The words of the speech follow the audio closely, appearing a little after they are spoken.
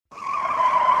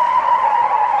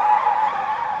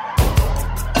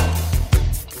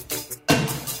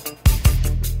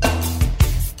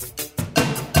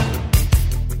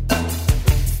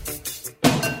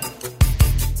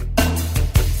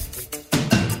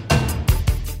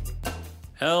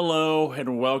Hello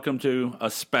and welcome to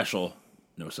a special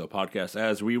No Sell podcast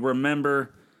as we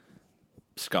remember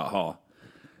Scott Hall.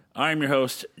 I'm your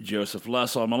host, Joseph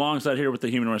Lessel. I'm alongside here with the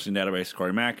Human Wrestling Database,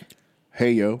 Corey Mack.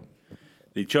 Hey, yo.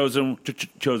 The chosen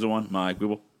one, Mike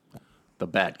Weeble. The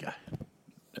bad guy.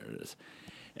 There it is.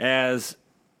 As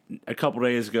a couple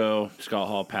days ago, Scott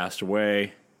Hall passed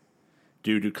away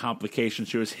due to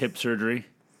complications to his hip surgery.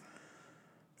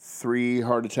 3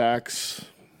 heart attacks,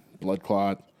 blood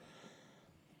clot,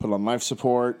 put on life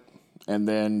support, and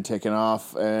then taken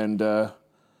off. And, well,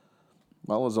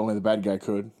 it was only the bad guy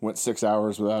could. Went 6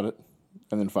 hours without it,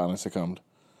 and then finally succumbed.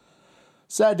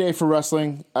 Sad day for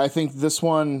wrestling. I think this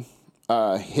one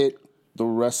hit the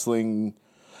wrestling...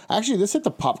 Actually, this hit the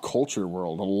pop culture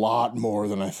world a lot more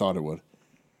than I thought it would.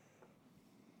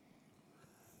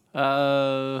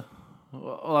 Well,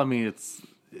 I mean, it's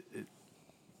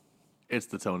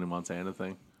the Tony Montana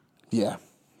thing. Yeah.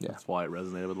 That's why it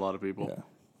resonated with a lot of people. Yeah.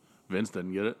 Vince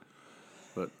didn't get it,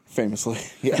 but Famously.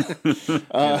 Yeah.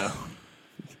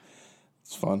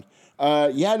 It's fun.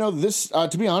 This,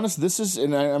 to be honest, this is,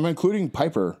 and I'm including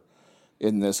Piper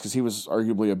in this because he was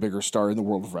arguably a bigger star in the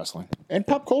world of wrestling and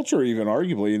pop culture, even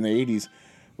arguably in the 80s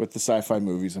with the sci-fi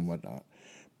movies and whatnot.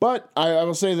 But I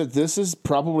will say that this is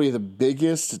probably the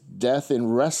biggest death in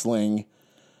wrestling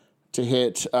to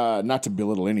hit, not to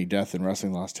belittle any death in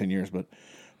wrestling the last 10 years, but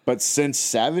since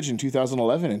Savage in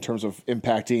 2011 in terms of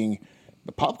impacting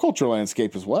the pop culture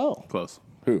landscape as well. close.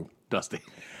 Who? Dusty.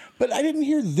 But I didn't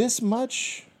hear this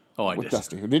much Oh, I with did.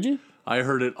 Dusty. Did you? I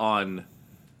heard it on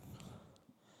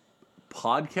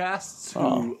podcasts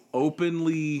who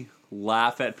openly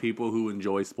laugh at people who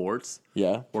enjoy sports.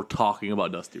 Yeah. Or talking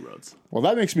about Dusty Rhodes. Well,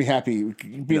 that makes me happy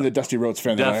being the Dusty Rhodes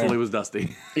fan. Definitely was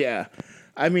Dusty. Yeah.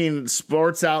 I mean,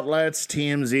 sports outlets,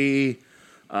 TMZ,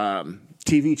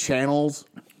 TV channels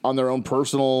on their own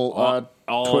personal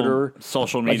all Twitter.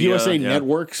 social Like media. USA yeah.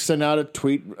 Network sent out a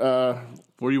tweet.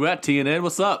 Where you at, TNN?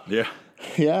 What's up? Yeah.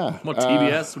 Yeah. Come on,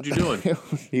 TBS. What you doing?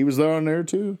 He was there on there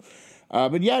too.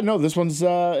 But yeah, no, this one's,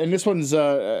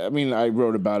 I mean, I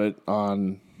wrote about it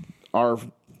on our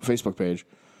Facebook page.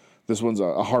 This one's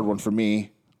a hard one for me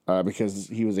because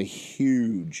he was a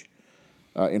huge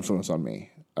influence on me.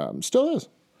 Still is.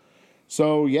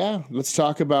 So yeah, let's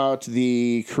talk about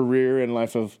the career and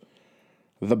life of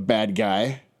the bad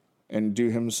guy and do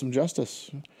him some justice,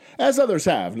 as others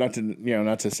have. Not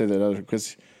to say that others,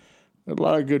 because a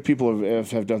lot of good people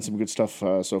have done some good stuff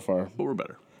so far. But we're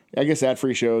better. I guess Ad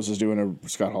Free Shows is doing a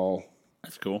Scott Hall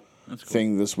That's cool.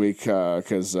 thing this week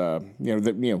because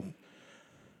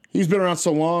he's been around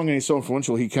so long and he's so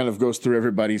influential. He kind of goes through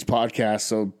everybody's podcast,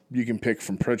 so you can pick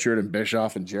from Pritchard and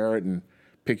Bischoff and Jarrett and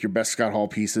pick your best Scott Hall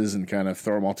pieces and kind of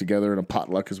throw them all together in a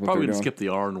potluck. Is what Probably they're gonna doing. skip the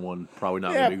Arn one. Probably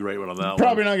not gonna be a great one on that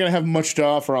Probably one. not going to have much to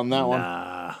offer on that one.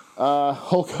 Nah.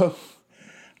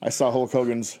 I saw Hulk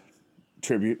Hogan's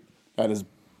tribute at his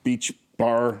beach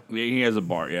bar. Yeah, he has a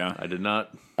bar, yeah. I did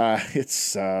not.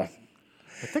 It's I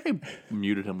think I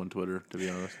muted him on Twitter, to be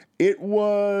honest. it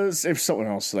was if someone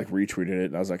else like retweeted it,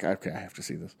 and I was like, okay, I have to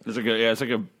see this. It's like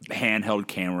a handheld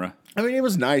camera. I mean, it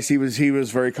was nice. He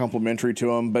was very complimentary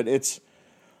to him, but it's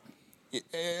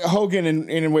Hogan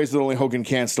in ways that only Hogan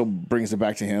can still brings it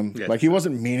back to him. Yeah, Like he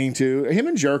wasn't meaning to. Him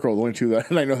and Jericho are the only two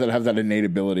that I know that have that innate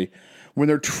ability when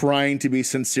they're trying to be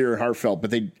sincere and heartfelt,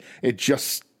 but it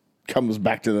just comes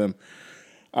back to them.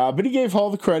 But he gave Hall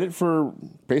the credit for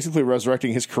basically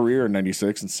resurrecting his career in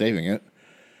 '96 and saving it.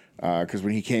 Because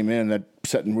when he came in, that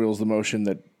set in wheels the motion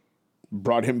that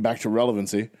brought him back to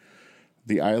relevancy.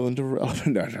 The island of relevance.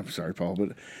 No, I'm sorry, Paul,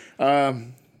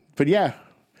 but yeah.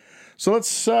 So let's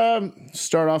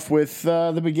start off with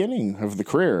the beginning of the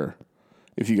career,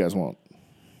 if you guys want.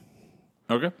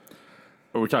 Okay.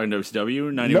 Are we talking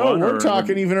WCW 91? No, we're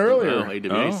talking even earlier. Oh,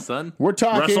 AWA's son. We're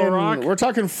talking. Wrestle Rock? We're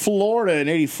talking Florida in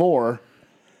 '84.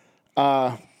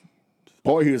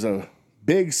 Boy, he was a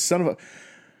big son of a.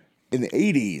 In the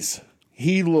 '80s,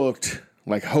 he looked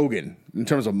like Hogan in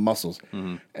terms of muscles.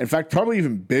 Mm-hmm. In fact, probably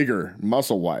even bigger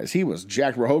muscle wise. He was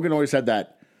jacked. Where Hogan always had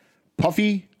that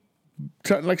puffy,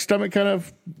 like stomach kind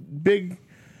of big.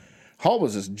 Hall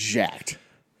was just jacked.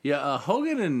 Yeah,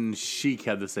 Hogan and Sheik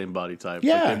had the same body type.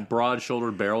 Yeah. Like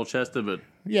broad-shouldered, barrel-chested, but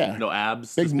Yeah, no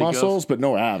abs. to big speak of. muscles, but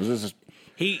no abs. This is.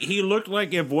 He looked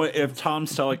like if Tom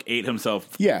Selleck ate himself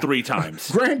 3 times.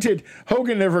 Granted,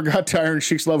 Hogan never got to Iron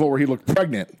Sheik's level where he looked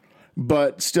pregnant,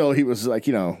 but still, he was like,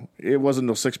 it wasn't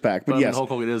no 6-pack. But But I mean, yes, Hulk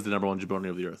Hogan is the number one jabroni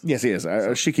of the earth. yes, he is.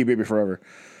 A Sheiky baby forever.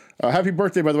 Happy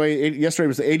birthday, by the way. Yesterday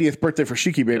was the 80th birthday for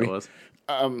Sheiky baby. It was.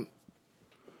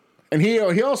 And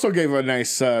he also gave a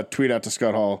nice tweet out to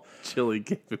Scott Hall. Chili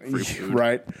gave it free food.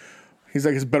 Right. He's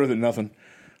like, it's better than nothing.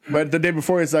 But the day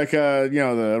before, it's like,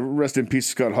 the rest in peace,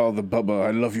 Scott Hall, the Bubba.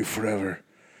 I love you forever.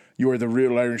 You are the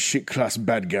real Iron Sheik class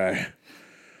bad guy.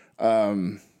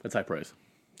 That's high praise.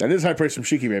 That is high praise from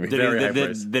Sheiky, baby.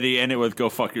 Did he end it with "Go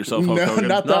fuck yourself"? Hulk Hogan?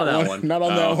 Not that one. Not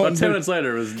on that one. But 10 minutes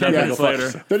later, it was 10 minutes go fuck later.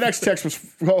 yourself. The next text was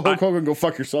Hulk Hogan, go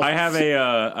fuck yourself. I have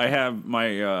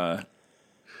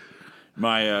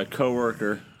my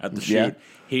coworker at the shoot. Yeah.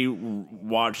 He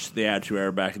watched the Attitude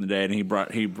Era back in the day, and he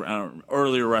brought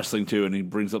earlier wrestling too, and he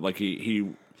brings up like he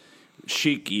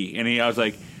Sheiky, and I was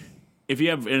like, if you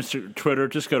have Twitter,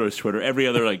 just go to his Twitter. Every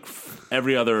other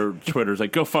Twitter's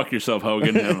like, go fuck yourself,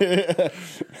 Hogan. I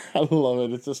love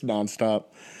it. It's just nonstop.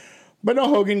 But no,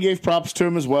 Hogan gave props to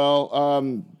him as well.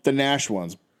 The Nash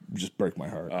ones just break my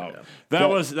heart. That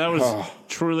was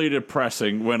truly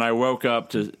depressing when I woke up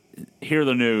to hear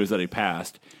the news that he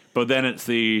passed. But then it's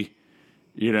the,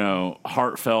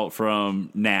 heartfelt from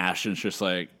Nash, and it's just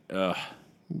like,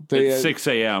 it's 6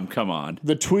 a.m. Come on.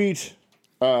 The tweet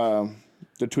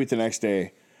the next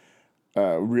day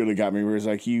really got me. Where it's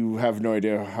like, you have no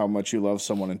idea how much you love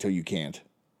someone until you can't.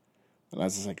 And I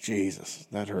was just like, Jesus,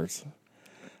 that hurts.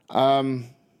 No,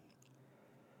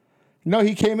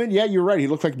 he came in. Yeah, you're right. He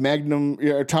looked like Tom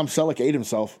Selleck ate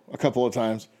himself a couple of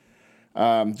times.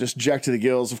 Just jacked to the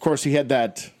gills. Of course, he had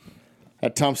that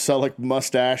Tom Selleck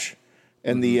mustache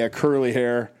and the curly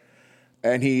hair,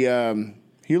 and he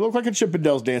looked like a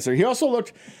Chippendales dancer. He also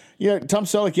looked, Tom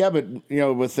Selleck, but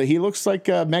he looks like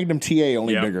Magnum TA,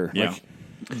 only bigger. Yeah.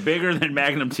 Bigger than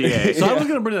Magnum TA. So I was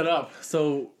going to bring that up.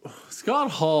 So Scott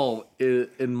Hall,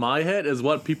 in my head, is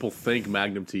what people think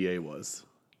Magnum TA was.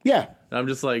 Yeah. And I'm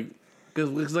just like,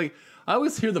 because I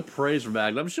always hear the praise from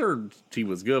Magnum. I'm sure he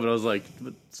was good, but I was like,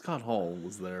 but Scott Hall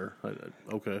was there.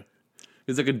 Okay.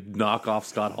 He's like a knockoff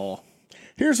Scott Hall.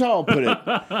 Here's how I'll put it.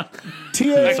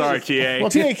 TA. Sorry, TA. Well,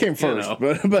 TA came first,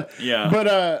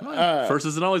 First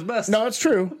isn't always best. No, it's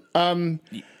true.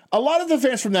 A lot of the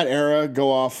fans from that era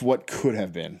go off what could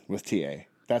have been with TA.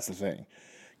 That's the thing,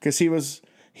 because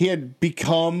he had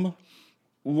become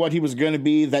what he was going to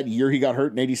be that year he got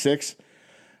hurt in '86.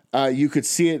 You could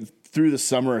see it through the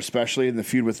summer, especially in the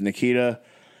feud with Nikita.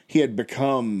 He had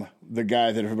become the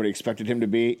guy that everybody expected him to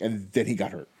be, and then he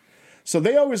got hurt. So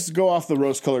they always go off the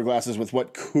rose-colored glasses with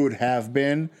what could have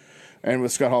been, and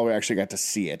with Scott Hall, we actually got to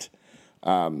see it.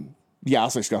 I'll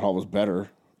say Scott Hall was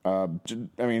better. I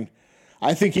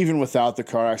think even without the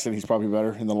car accident, he's probably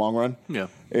better in the long run. Yeah.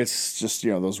 It's just,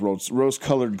 those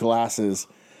rose-colored glasses.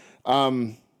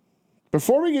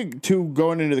 Before we get to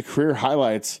going into the career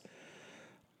highlights,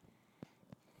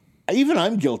 even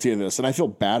I'm guilty of this, and I feel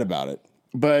bad about it.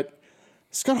 But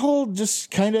Scott Hall just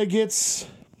kind of gets,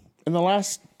 in the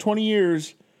last 20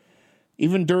 years,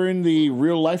 even during the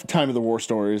real lifetime of the war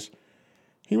stories,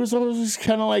 he was always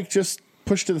kind of like just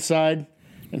pushed to the side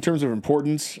in terms of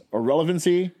importance or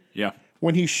relevancy. Yeah.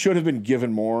 When he should have been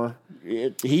given more.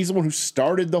 He's the one who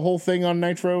started the whole thing on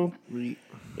Nitro.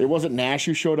 It wasn't Nash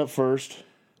who showed up first.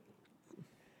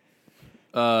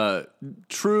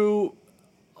 True.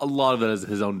 A lot of it is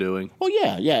his own doing. Well,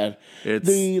 yeah. It's,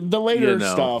 the later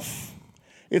stuff,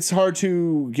 it's hard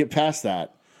to get past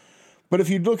that. But if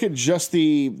you look at just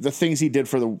the things he did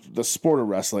for the sport of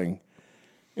wrestling,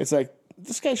 it's like,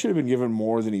 this guy should have been given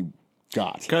more than he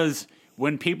got. Because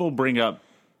when people bring up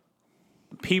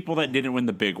people that didn't win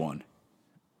the big one,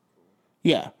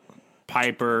 yeah,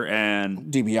 Piper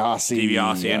and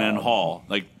DiBiase and then Hall,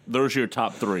 like those are your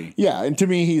top three. Yeah, and to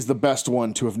me, he's the best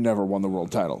one to have never won the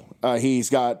world title. He's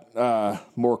got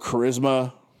more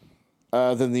charisma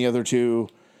than the other two.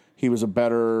 He was a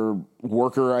better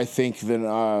worker, I think,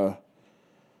 than...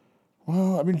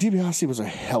 DiBiase was a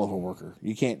hell of a worker.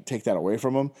 You can't take that away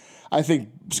from him. I think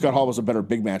Scott Hall was a better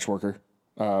big match worker,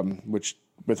 which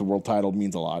with a world title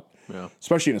means a lot,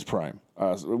 especially in his prime.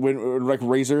 When like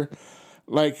Razor,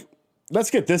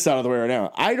 let's get this out of the way right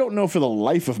now. I don't know for the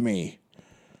life of me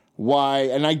why,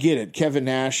 and I get it. Kevin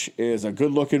Nash is a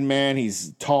good-looking man.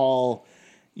 He's tall.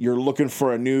 You're looking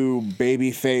for a new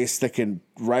baby face that can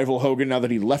rival Hogan now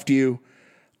that he left you.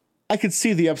 I could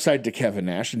see the upside to Kevin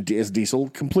Nash and as Diesel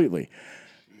completely.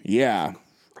 Yeah.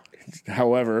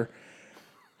 However,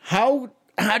 how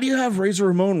do you have Razor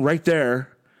Ramon right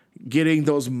there getting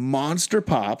those monster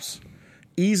pops?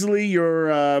 Easily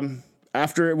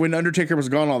after when Undertaker was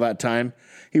gone all that time,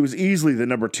 he was easily the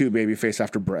number 2 babyface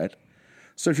after Bret.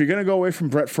 So if you're going to go away from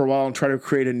Bret for a while and try to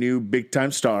create a new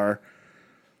big-time star,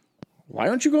 why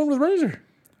aren't you going with Razor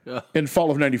in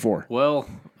fall of 94? Well,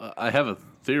 I have a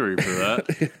theory for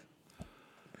that.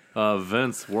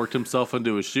 Vince worked himself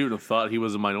into a shoot and thought he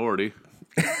was a minority.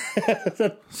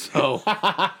 So,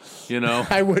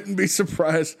 I wouldn't be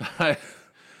surprised.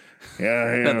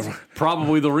 Yeah, That's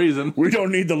probably the reason. we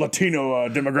don't need the Latino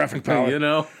demographic power. You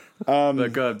know,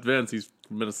 that guy Vince, he's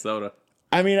from Minnesota.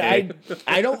 I mean,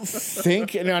 I don't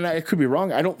think, and I could be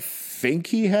wrong. I don't think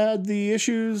he had the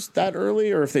issues that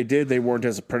early, or if they did, they weren't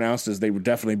as pronounced as they would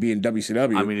definitely be in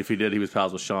WCW. I mean, if he did, he was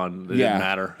pals with Sean. It Yeah. didn't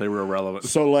matter. They were irrelevant.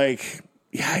 So, like,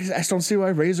 yeah, I just don't see why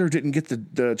Razor didn't get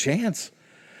the chance.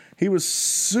 He was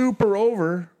super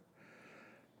over.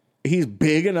 He's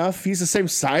big enough. He's the same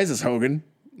size as Hogan.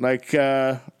 Like,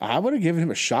 I would have given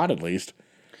him a shot at least.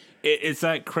 It's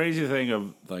that crazy thing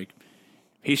of like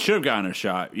he should have gotten a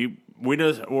shot.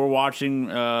 We're watching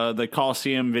the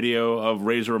Coliseum video of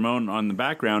Razor Ramon on the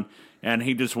background, and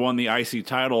he just won the IC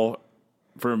title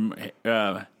from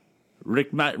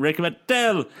Rick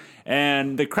Martel,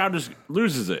 and the crowd just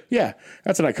loses it. Yeah,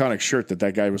 that's an iconic shirt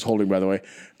that guy was holding, by the way.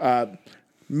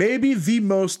 Maybe the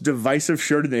most divisive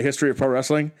shirt in the history of pro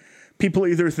wrestling. People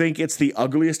either think it's the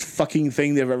ugliest fucking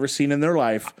thing they've ever seen in their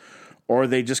life, or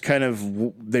they just kind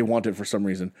of they want it for some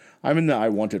reason. I'm in the I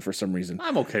want it for some reason.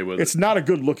 I'm okay with It's not a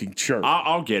good looking shirt.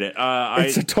 I'll get it.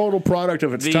 It's a total product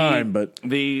of its time, but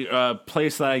the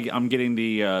place that I'm getting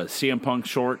the CM Punk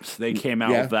shorts, they came out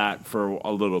Yeah. with that for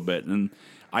a little bit, and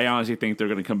I honestly think they're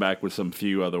going to come back with some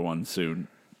few other ones soon.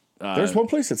 there's one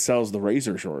place that sells the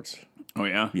Razor shorts. Oh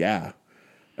yeah, Yeah,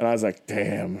 and I was like,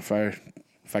 damn, if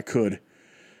I could.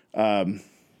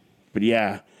 But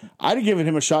yeah, I'd have given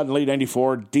him a shot in late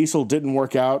 '94. Diesel didn't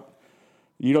work out.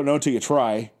 You don't know till you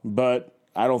try, but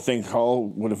I don't think Hull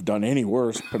would have done any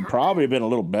worse, but probably been a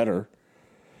little better.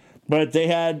 But they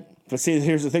had, let's see,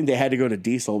 here's the thing, they had to go to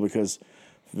Diesel because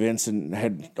Vincent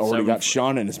had already got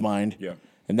Shawn in his mind. Yeah.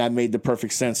 And that made the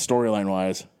perfect sense storyline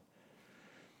wise.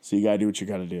 So you got to do what you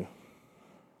got to do.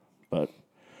 But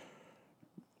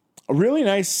a really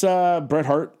nice Bret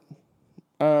Hart.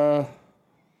 Bret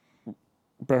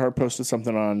Hart posted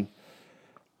something on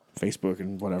Facebook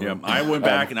and whatever. yeah. I went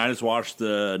back and I just watched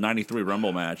the '93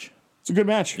 Rumble match. It's a good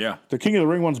match. Yeah. The King of the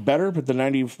Ring one's better, but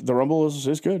the Rumble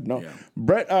is good. No. Yeah.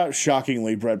 Bret,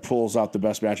 shockingly, Bret pulls out the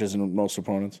best matches in most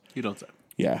opponents. You don't say.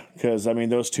 Yeah, because, I mean,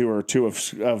 those two are two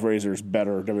of Razor's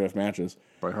better WF matches.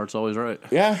 Bret Hart's always right.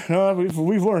 Yeah, no, we've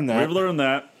learned that. We've learned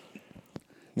that.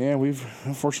 Yeah, we've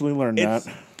unfortunately learned that.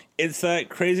 It's that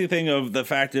crazy thing of the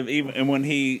fact of even when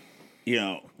he,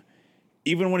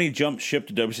 even when he jumped ship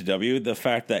to WCW, the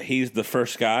fact that he's the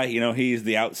first guy, he's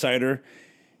the outsider,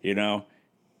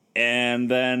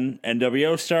 and then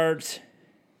NWO starts,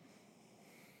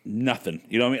 nothing.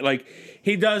 You know what I mean? Like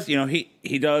he does,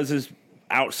 he does his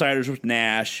outsiders with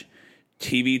Nash,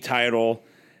 TV title,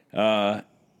 but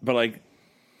like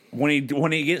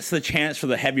when he gets the chance for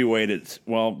the heavyweight, it's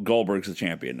Goldberg's the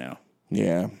champion now.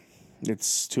 Yeah,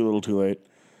 it's too little too late.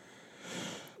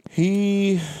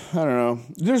 I don't know.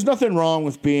 There's nothing wrong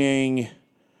with being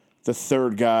the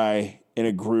third guy in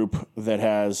a group that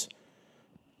has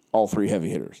all three heavy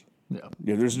hitters. Yeah.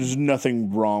 There's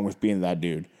nothing wrong with being that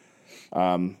dude.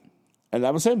 And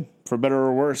that was him, for better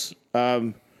or worse.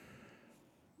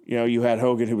 You had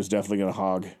Hogan, who was definitely going to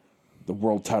hog the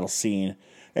world title scene.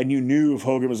 And you knew if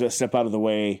Hogan was going to step out of the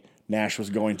way, Nash was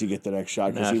going to get the next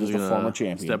shot because he was the former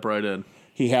champion. Step right in.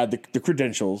 He had the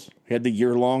credentials. He had the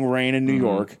year-long reign in New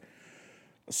York.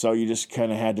 So you just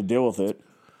kind of had to deal with it.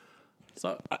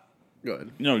 So, go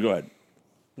ahead. No, go ahead.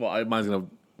 Well, mine's going to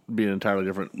be an entirely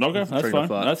different. Okay, that's train of fine.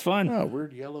 thought. That's fine. Oh,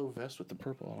 weird yellow vest with the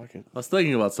purple. I like it. I was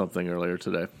thinking about something earlier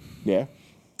today. Yeah.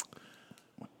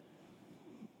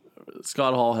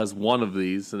 Scott Hall has one of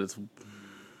these, and it's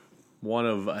one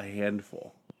of a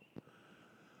handful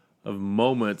of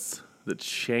moments that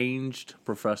changed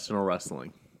professional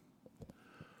wrestling.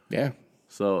 Yeah.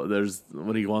 So there's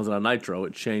when he goes on Nitro,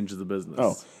 it changes the business.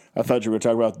 Oh, I thought you were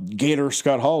talking about Gator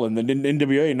Scott Hall in the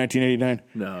NWA in 1989.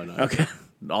 No. Okay.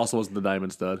 Also wasn't the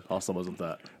Diamond Stud. Also wasn't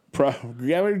that.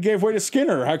 Yeah, it gave way to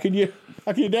Skinner. How can you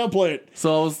downplay it?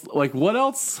 So I was like, what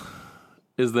else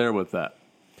is there with that?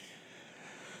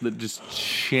 That just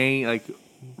change, like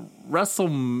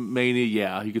WrestleMania.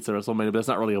 Yeah, you could say WrestleMania, but that's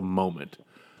not really a moment.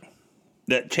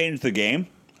 That changed the game.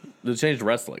 It changed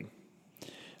wrestling.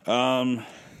 The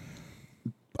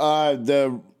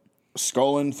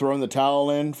Scullin throwing the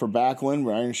towel in for Backlund,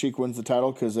 where Iron Sheik wins the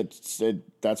title because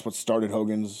that's what started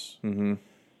Hogan's. Mm-hmm.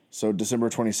 So December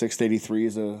 26th, 83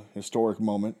 is a historic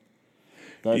moment.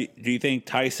 Do you think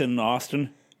Tyson and Austin?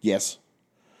 Yes.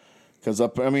 Because you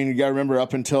got to remember,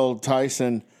 up until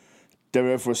Tyson,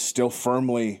 WWF was still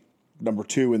firmly number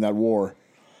 2 in that war.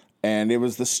 And it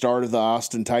was the start of the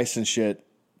Austin-Tyson shit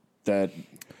that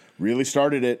really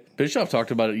started it. Bischoff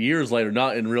talked about it years later,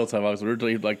 not in real time. Obviously,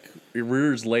 originally, like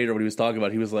years later, when he was talking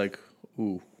about it, he was like,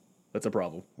 "Ooh, that's a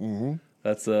problem. Mm-hmm.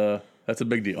 That's a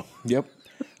big deal." Yep.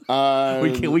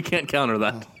 We can't counter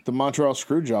that. The Montreal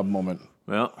Screwjob moment.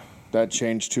 Well, That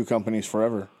changed two companies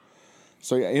forever.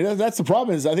 So yeah, that's the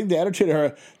problem. Is I think the Attitude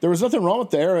Era. There was nothing wrong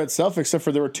with the era itself, except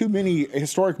for there were too many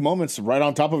historic moments right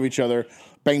on top of each other.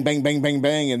 Bang, bang, bang, bang,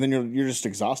 bang, and then you're just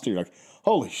exhausted. You're like,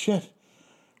 holy shit,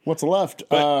 what's left?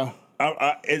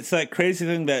 It's that crazy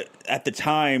thing that at the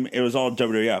time it was all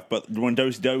WWF, but when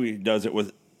WCW does it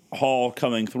with Hall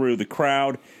coming through the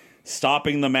crowd,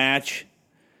 stopping the match,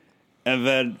 and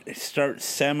then start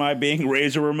semi being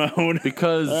Razor Ramon.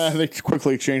 because They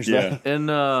quickly changed that. in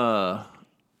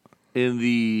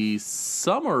the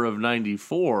summer of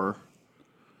 '94,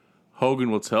 Hogan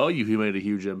will tell you he made a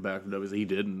huge impact from WWE. He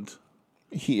didn't.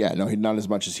 Not as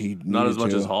much as he needed Not as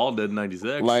much to. as Hall did in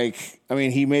 '96.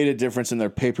 He made a difference in their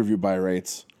pay-per-view buy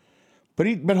rates. But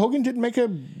Hogan didn't make a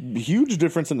huge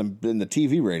difference in the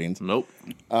TV ratings. Nope.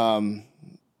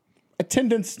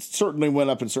 Attendance certainly went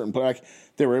up in certain places. Like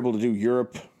they were able to do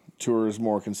Europe tours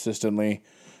more consistently.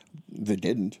 They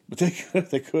didn't, but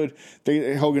they could.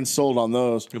 Hogan sold on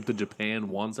those, Up to Japan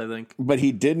once, I think. but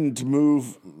he didn't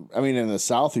move. I mean, in the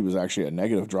South, he was actually a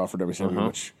negative draw for WCW,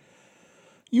 which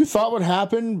you thought would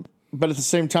happen. But at the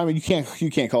same time, you can't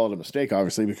call it a mistake,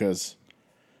 obviously, because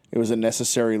it was a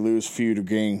necessary lose for you to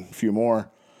gain a few more.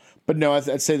 But no,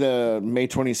 I'd say the May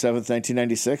 27th,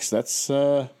 1996. That's.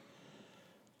 For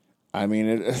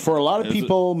a lot of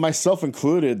people, myself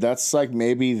included, that's like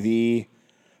maybe the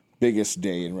biggest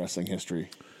day in wrestling history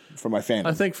for my fandom.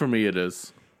 I think for me it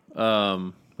is.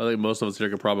 I think most of us here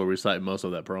could probably recite most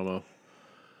of that promo.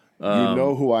 You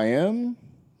know who I am,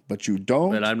 but you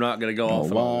don't. And I'm not going to go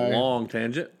off on why. a long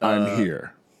tangent. I'm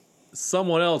here.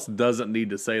 Someone else doesn't need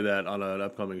to say that on an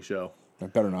upcoming show. I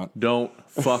better not. Don't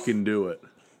fucking do it.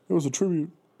 It was a tribute.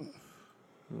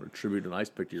 Or attribute an ice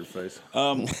pick to your face.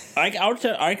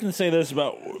 I can say this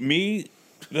about me.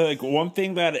 Like one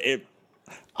thing that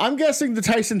I'm guessing the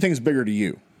Tyson thing's bigger to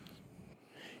you.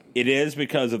 it is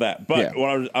because of that. But Yeah. what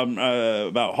I was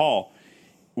about Hall,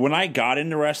 when I got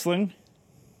into wrestling,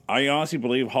 I honestly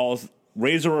believe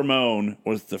Razor Ramon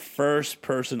was the first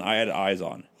person I had eyes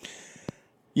on.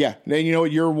 Yeah, and you know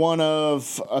what? You're one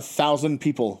of 1,000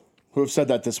 people who have said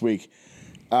that this week.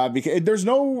 Because there's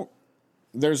no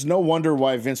wonder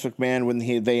why Vince McMahon,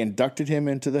 when they inducted him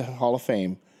into the Hall of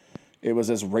Fame, it was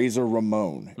as Razor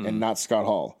Ramon and not Scott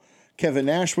Hall. Kevin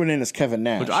Nash went in as Kevin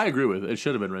Nash. Which I agree with. It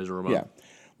should have been Razor Ramon. Yeah.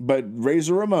 But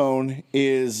Razor Ramon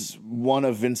is one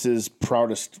of Vince's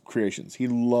proudest creations. He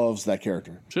loves that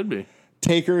character. Should be.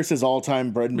 Taker is his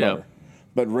all-time bread and Yeah. butter.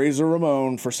 But Razor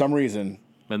Ramon, for some reason,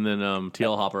 And then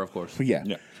TL Hopper, of course. yeah.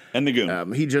 And the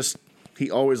Goon.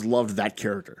 He always loved that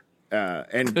character.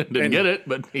 And Didn't get it,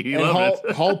 but he And loved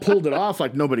it. Hall pulled it off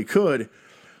like nobody could.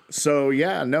 So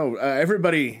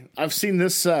everybody. I've seen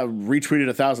this retweeted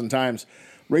 1,000 times.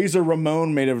 Razor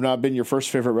Ramon may have not been your first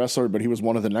favorite wrestler, but he was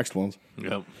one of the next ones.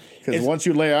 Yep. Because once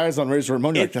you lay eyes on Razor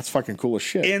Ramon, you're like, that's fucking cool as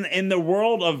shit. In the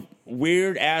world of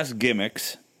weird ass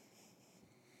gimmicks,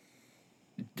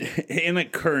 in the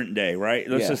current day, right?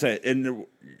 Let's just say in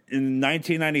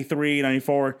 1993,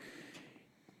 94,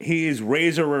 he is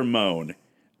Razor Ramon.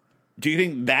 Do you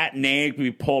think that name could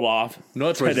be pulled off? No,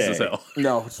 that's today? racist as hell.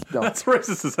 no. That's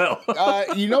racist as hell.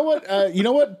 You know what? You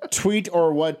know what tweet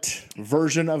or what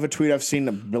version of a tweet I've seen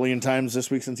a billion times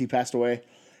this week since he passed away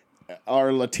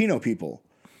are Latino people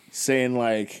saying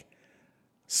like,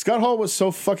 Scott Hall was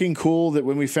so fucking cool that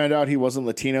when we found out he wasn't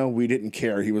Latino, we didn't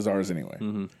care. He was ours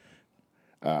anyway.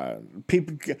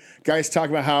 Guys talk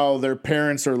about how their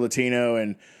parents are Latino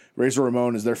and Razor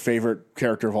Ramon is their favorite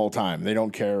character of all time. They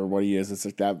don't care what he is. It's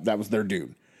like that was their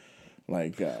dude.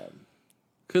 Like,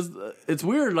 Because it's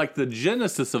weird, like the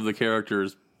genesis of the character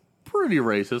is pretty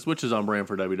racist, which is on brand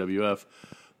for WWF,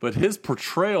 but his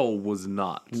portrayal was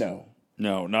not. no.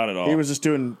 No, not at all. He was just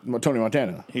doing Tony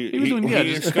Montana. He was doing- yeah,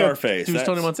 he just- Scarface. He was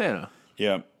Tony That's- Montana.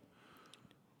 Yeah.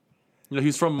 You know,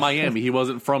 he's from Miami. He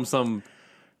wasn't from some,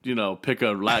 pick a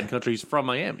Latin country. He's from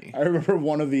Miami. I remember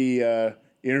one of the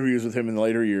interviews with him in the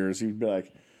later years. He'd be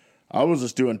like, I was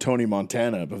just doing Tony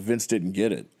Montana, but Vince didn't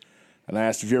get it. And I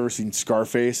asked, have you ever seen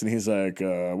Scarface? And he's like,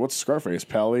 what's Scarface,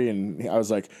 Pally? And I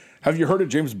was like, have you heard of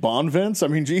James Bond, Vince? I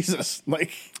mean, Jesus.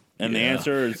 Like, And the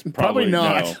answer is probably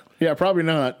not. no. Yeah, probably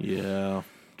not. Yeah.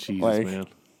 Jesus, Like- man.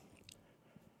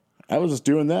 I was just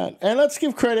doing that. And let's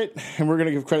give credit, and we're going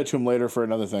to give credit to him later for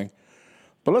another thing.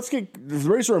 But let's get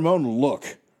Razor Ramon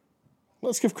look.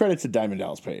 Let's give credit to Diamond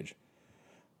Dallas Page.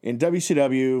 In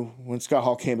WCW, when Scott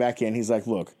Hall came back in, he's like,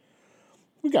 look,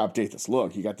 we got to update this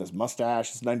look. You got this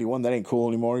mustache. It's 91. That ain't cool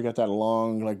anymore. You got that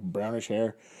long, like, brownish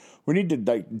hair. We need to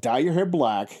dye your hair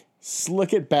black,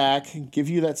 slick it back, give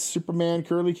you that Superman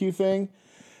curly Q thing,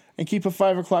 and keep a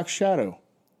 5 o'clock shadow.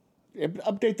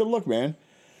 update the look, man.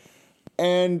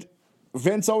 And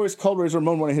Vince always called Razor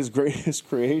Ramon one of his greatest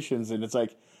creations, and it's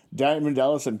like Diamond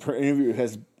Dallas in per interview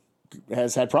has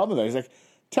had problem with that. He's like,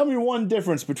 tell me one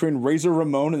difference between Razor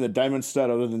Ramon and the Diamond Stud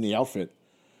other than the outfit.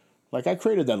 Like, I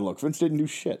created that look. Vince didn't do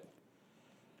shit.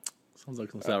 Sounds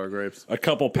like some sour grapes. A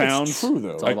couple pounds. It's true,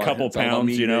 though. A couple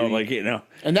pounds, you know, like, you know.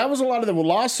 And that was a lot of the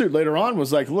lawsuit later on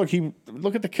was like, look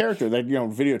at the character that, you know,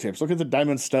 videotapes. Look at the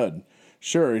Diamond Stud.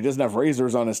 Sure, he doesn't have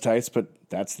razors on his tights, but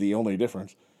that's the only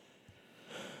difference.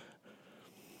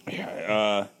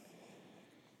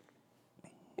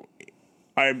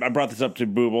 I brought this up to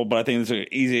Booble, but I think it's an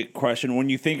easy question. When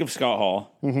you think of Scott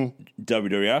Hall,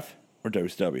 WWF or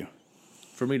WCW?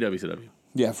 For me, WCW.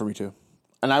 Yeah, for me too.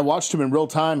 And I watched him in real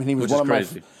time, and he was Which one is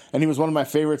of crazy. he was one of my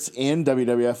favorites in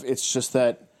WWF. It's just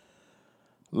that,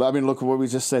 I mean, look at what we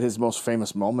just said. His most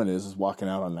famous moment is walking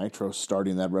out on Nitro,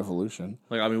 starting that revolution.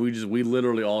 Like, I mean, we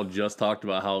literally all just talked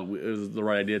about how it was the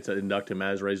right idea to induct him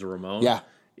as Razor Ramon. Yeah.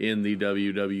 In the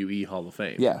WWE Hall of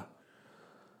Fame. Yeah,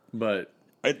 But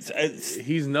It's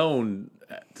he's known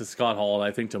to Scott Hall, and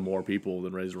I think to more people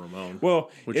than Razor Ramon.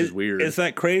 well, which is weird. It's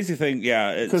that crazy thing,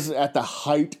 yeah. because at the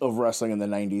height of wrestling in the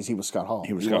 '90s, he was Scott Hall.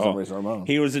 He was wasn't Scott Hall. Razor Ramon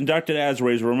He was inducted as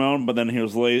Razor Ramon, but then he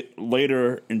was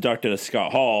later inducted as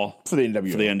Scott Hall for the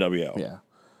NWO. for the NWO. Yeah.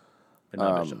 And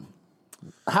not Bishop.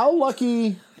 How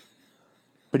lucky?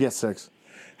 But yet 6.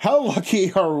 How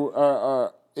lucky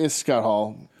is Scott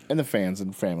Hall and the fans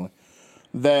and family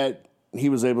that he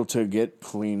was able to get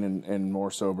clean and more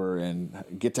sober and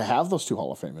get to have those 2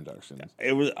 Hall of Fame inductions?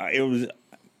 It was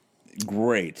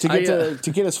great. To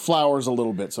get his flowers a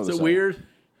little bit. So Is to it say. weird?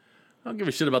 I don't give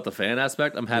a shit about the fan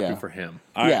aspect. I'm happy Yeah. for him.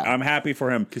 Yeah. I'm happy for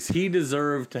him. Because he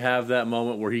deserved to have that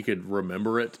moment where he could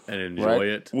remember it and enjoy Right.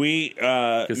 it. We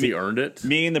Because he earned it.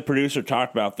 me and the producer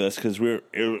talked about this because we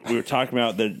were talking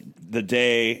about the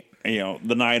day, you know,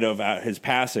 the night of his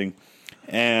passing,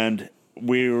 and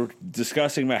we were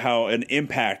discussing about how an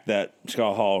impact that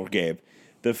Scott Hall gave.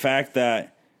 The fact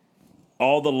that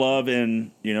all the love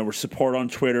and, you know, support on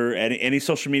Twitter, any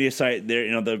social media site there,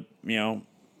 you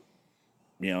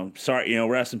know, sorry, you know,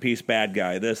 rest in peace, bad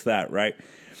guy, this, that, right?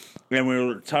 And we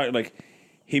were talking like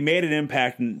he made an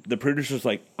impact, and the producer was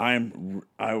like, I'm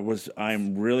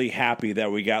really happy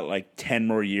that we got like 10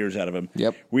 more years out of him.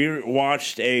 Yep. We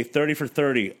watched a 30 for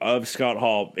 30 of Scott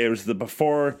Hall. It was the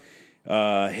before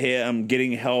him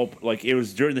getting help, like it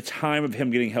was during the time of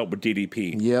him getting help with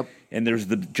DDP. Yep. And there's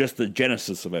just the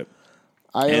genesis of it.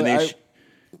 I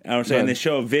was saying they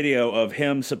show a video of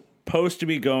him supposed to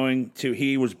be going to.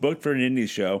 He was booked for an indie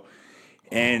show,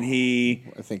 and he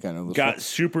think I know this got one.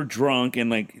 super drunk and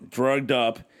like drugged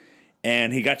up,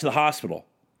 and he got to the hospital.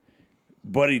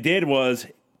 What he did was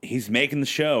he's making the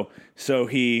show, so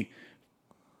he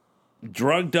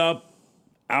drugged up,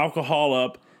 alcohol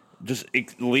up, just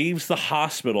leaves the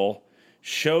hospital,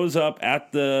 shows up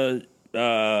at the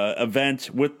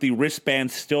event with the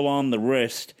wristband still on the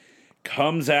wrist,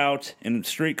 comes out in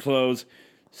street clothes,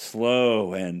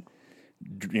 slow and,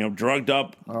 you know, drugged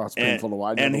up. Oh, it's painful to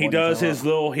watch. And he does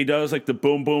he does like the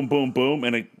boom, boom, boom, boom,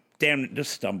 and it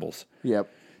just stumbles.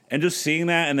 Yep. And just seeing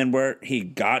that, and then where he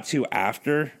got to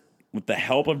after with the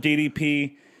help of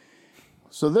DDP.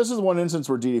 So this is one instance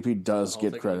where DDP does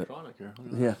get credit.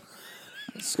 Yeah.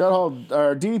 Scott Hall,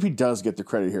 DDP does get the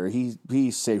credit here.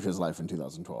 He saved his life in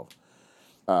 2012.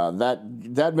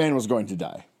 That man was going to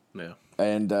die. Yeah.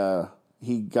 And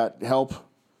he got help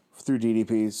through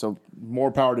DDP, so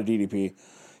more power to DDP.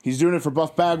 He's doing it for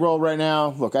Buff Bagwell right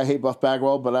now. Look, I hate Buff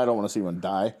Bagwell, but I don't want to see one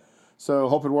die. So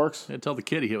hope it works. Yeah, tell the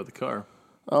kid he hit with the car.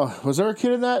 Oh, was there a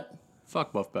kid in that?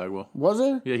 Fuck Buff Bagwell. Was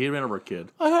there? Yeah, he ran over a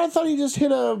kid. I thought he just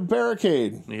hit a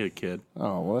barricade. He hit a kid.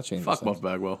 Oh, well, that changes Fuck things. Buff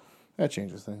Bagwell. That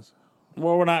changes things.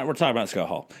 Well, we're talking about Scott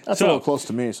Hall. That's a little close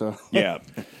to me, so. Yeah.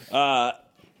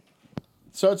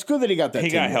 So it's good that he got that. He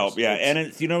 10 got years. help, yeah. And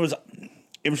it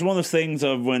was one of those things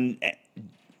of when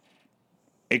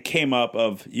it came up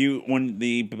of when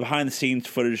the behind the scenes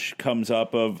footage comes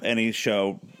up of any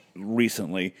show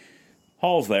recently,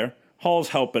 Hall's there. Hall's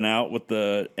helping out with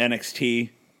the NXT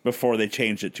before they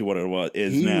changed it to what it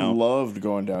is He now. loved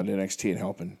going down to NXT and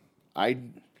helping.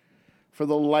 For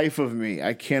the life of me,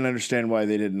 I can't understand why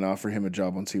they didn't offer him a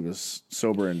job once he was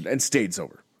sober and stayed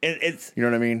sober. It's You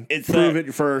know what I mean? It's Prove that-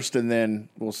 it first, and then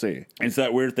we'll see. It's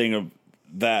that weird thing of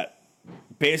that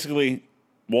basically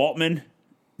Waltman,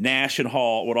 Nash, and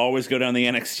Hall would always go down the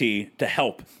NXT to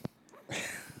help.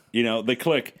 You know, the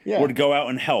Clique Yeah. would go out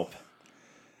and help.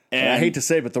 And I hate to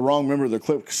say, but the wrong member of the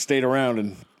clique stayed around,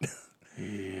 and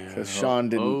because Sean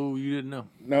didn't. Oh, you didn't know.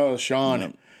 No,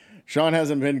 Sean. Sean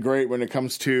hasn't been great when it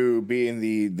comes to being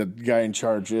the guy in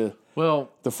charge.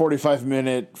 Well, the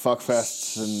 45-minute fuck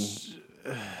fests,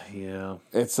 and yeah.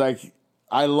 it's like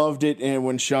I loved it, and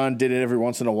when Sean did it every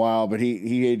once in a while, but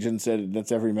he agent said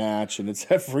that's every match and it's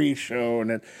every show,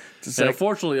 and it's just And like,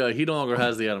 unfortunately, he no longer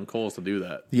has the Adam Coles to do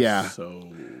that. Yeah. So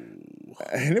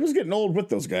and it was getting old with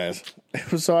those guys.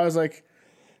 So I was like,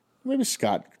 maybe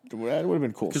Scott. That would have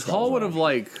been cool. because Scott Hall was would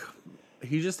around. have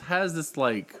he just has this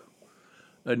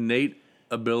innate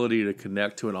ability to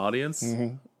connect to an audience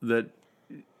that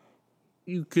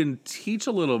you can teach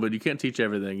a little bit. You can't teach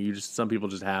everything. Some people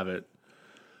just have it.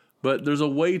 But there's a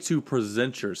way to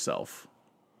present yourself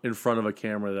in front of a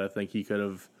camera that I think he could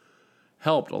have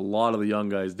helped a lot of the young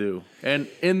guys do. And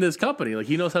in this company,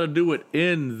 he knows how to do it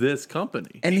in this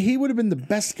company. And he would have been the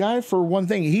best guy for one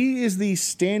thing. He is the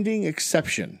standing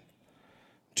exception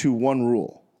to one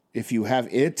rule. If you have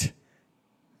it,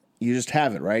 you just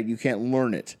have it, right? You can't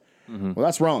learn it. Well,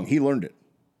 that's wrong. He learned it.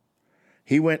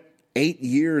 He went 8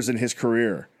 years in his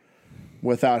career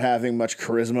without having much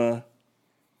charisma,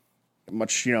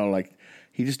 much,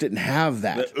 he just didn't have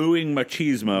that. The oohing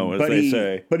machismo, as they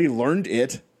say. But he learned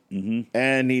it,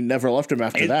 and he never left him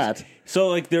after that.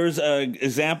 So, there's an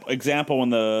example when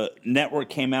the network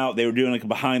came out, they were doing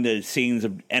behind the scenes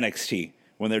of NXT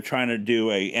when they're trying to do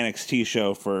a NXT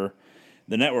show for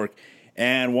the network.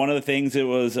 And one of the things, it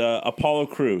was Apollo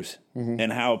Crews,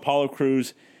 and how Apollo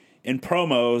Crews in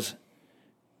promos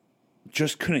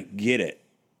just couldn't get it.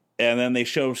 And then they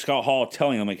show Scott Hall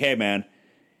telling him, hey, man,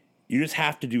 you just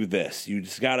have to do this. You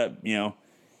just got to, I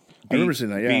remember seeing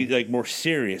that, yeah. Be more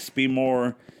serious, be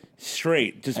more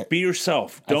straight. Just be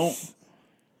yourself. Don't.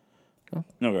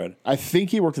 No, go ahead. I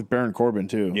think he worked with Baron Corbin,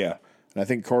 too. Yeah. And I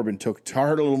think Corbin took to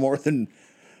heart a little more than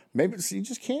maybe you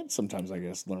just can't sometimes, I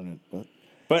guess, learn it.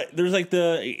 But there's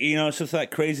it's just that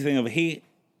crazy thing of he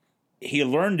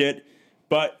learned it,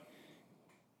 but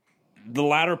the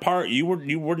latter part you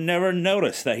would never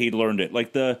notice that he learned it.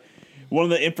 One of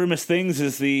the infamous things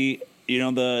is the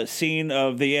scene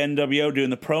of the NWO doing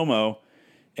the promo,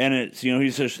 and it's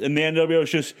he's just, and the NWO is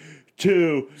just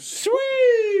too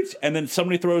sweet, and then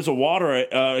somebody throws a water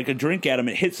a drink at him,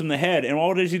 it hits him in the head, and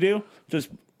what does he do? Just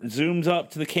zooms up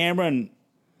to the camera and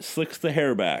slicks the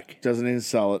hair back. Doesn't even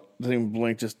sell it. Doesn't even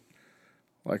blink. Just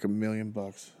like $1 million.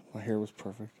 My hair was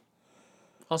perfect.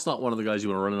 That's not one of the guys you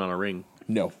want to run in on a ring.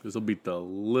 No. Because he'll beat the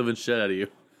living shit out of you.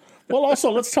 Well, also,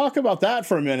 let's talk about that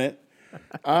for a minute.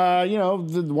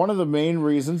 One of the main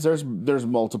reasons, there's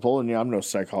multiple, and I'm no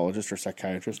psychologist or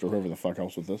psychiatrist or whoever the fuck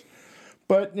else with this.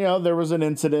 But, there was an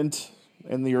incident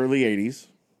in the early 80s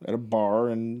at a bar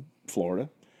in Florida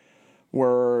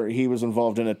where he was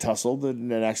involved in a tussle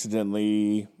and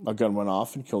accidentally a gun went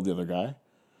off and killed the other guy.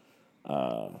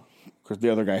 Because the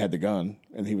other guy had the gun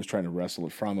and he was trying to wrestle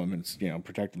it from him and,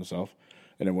 protect himself,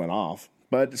 and it went off.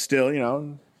 But still,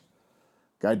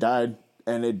 guy died,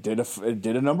 and it did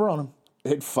a number on him.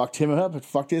 It fucked him up. It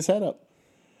fucked his head up.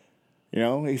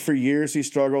 For years he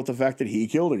struggled with the fact that he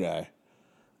killed a guy.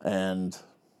 And,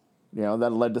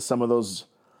 that led to some of those,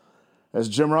 as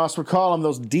Jim Ross would call them,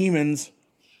 those demons.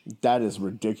 That is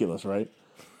ridiculous, right?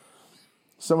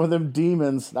 Some of them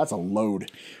demons, that's a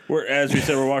load. As we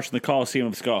said, we're watching the Coliseum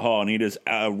of Scott Hall, and he just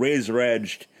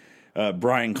razor-edged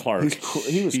Brian Clark. He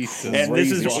was crazy and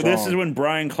this is strong. when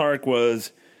Brian Clark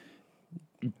was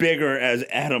bigger as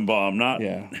Atom Bomb, not...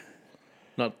 Yeah.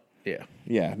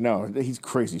 Yeah, no, he's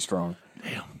crazy strong.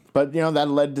 Damn. But, that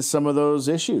led to some of those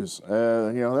issues.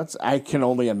 I can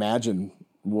only imagine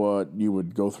what you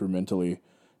would go through mentally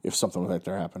if something like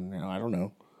that happened. I don't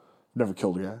know. Never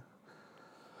killed a guy.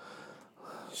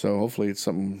 So hopefully it's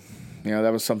something,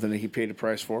 that was something that he paid a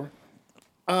price for.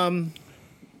 When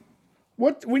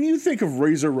you think of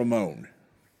Razor Ramon,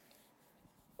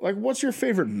 what's your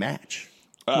favorite match?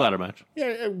 Ladder match.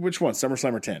 Yeah, which one?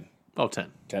 SummerSlam or 10? Oh,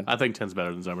 10. 10? I think 10's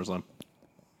better than SummerSlam.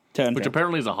 10. Which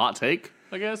apparently is a hot take,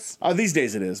 I guess. These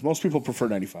days it is. Most people prefer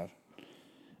 95.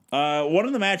 One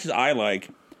of the matches I like,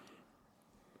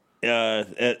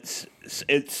 it's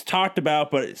talked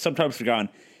about, but it's sometimes forgotten,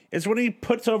 is when he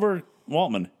puts over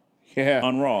Waltman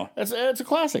on Raw. It's a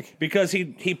classic. Because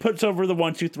he puts over the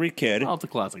 1, 2, 3 kid. Oh, it's a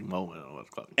classic moment.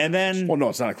 And then... Well, no,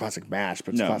 it's not a classic match,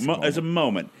 but it's a classic moment. It's a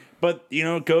moment. But,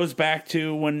 it goes back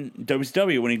to when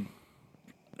WCW, when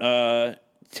he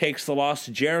takes the loss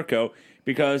to Jericho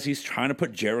because he's trying to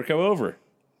put Jericho over.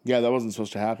 Yeah, that wasn't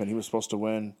supposed to happen. He was supposed to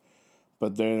win,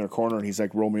 but they're in their corner, and he's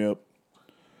like, roll me up.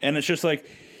 And it's just like...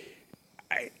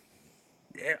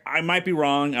 I might be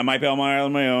wrong. I might be on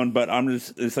my own, but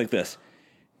it's like this.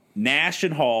 Nash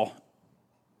and Hall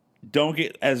don't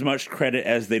get as much credit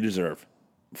as they deserve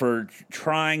for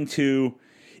trying to,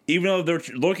 even though they're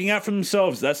looking out for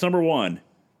themselves, that's number one.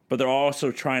 but they're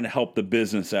also trying to help the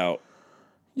business out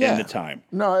in the time.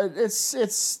 No, it's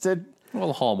the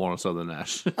Well, Hall more so than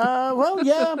Nash. well,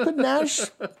 yeah, but Nash,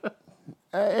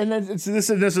 and this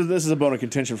is a bone of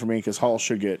contention for me because Hall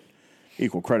should get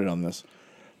equal credit on this.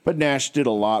 But Nash did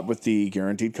a lot with the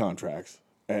guaranteed contracts,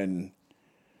 and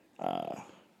that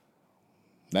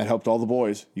helped all the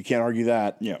boys. You can't argue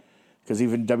that. Yeah. Because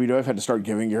even WWF had to start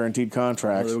giving guaranteed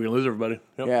contracts. We're gonna lose everybody.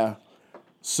 Yep. Yeah.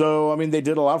 So, I mean, they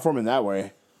did a lot for him in that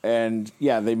way. And,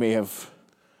 yeah, they may have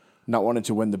not wanted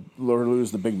to win or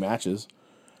lose the big matches.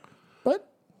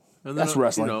 But And that's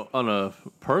wrestling. On a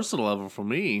personal level, for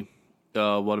me,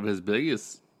 one of his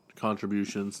biggest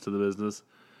contributions to the business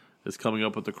is coming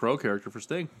up with the Crow character for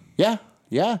Sting. Yeah.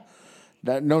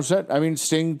 That no set. I mean,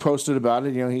 Sting posted about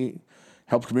it. He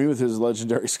helped me with his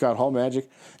legendary Scott Hall magic.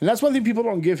 And that's one thing people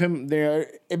don't give him.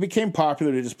 It became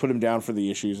popular to just put him down for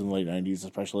the issues in the late 90s,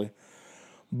 especially.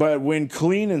 But when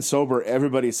clean and sober,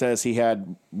 everybody says he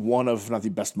had one of, if not the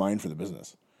best mind for the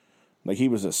business. Like, he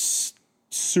was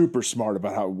super smart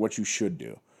about what you should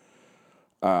do.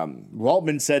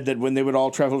 Waltman said that when they would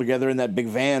all travel together in that big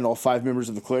van, all 5 members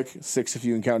of the clique, 6 if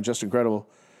you can count Just Incredible,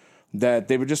 that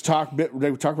they would just talk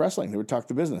wrestling. They would talk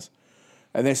the business.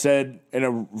 And they said in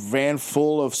a van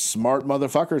full of smart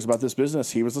motherfuckers about this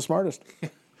business, he was the smartest.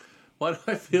 Why do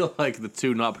I feel like the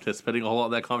two not participating a whole lot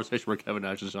in that conversation were Kevin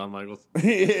Nash and Shawn Michaels? But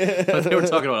they were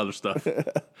talking about other stuff.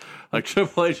 Like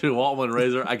Triple H and Waltman and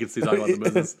Razor, I could see talking about the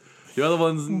business. The other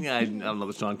ones, I don't know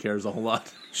that Shawn cares a whole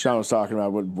lot. Sean was talking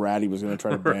about what Brady was going to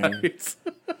try to bang. Right.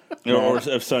 Or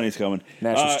if Sonny's coming.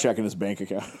 Nash was checking his bank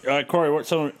account. Corey, what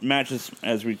some matches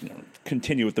as we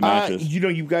continue with the matches?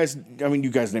 You guys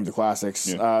named the classics.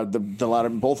 Yeah. The ladder,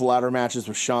 both the ladder matches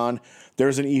with Sean.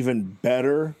 There's an even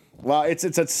better. Well, it's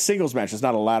a singles match. It's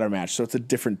not a ladder match, so it's a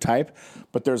different type.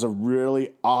 But there's a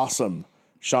really awesome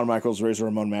Shawn Michaels Razor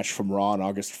Ramon match from Raw on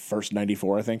August 1st,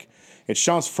 94, I think. It's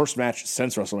Shawn's first match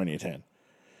since WrestleMania 10.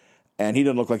 And he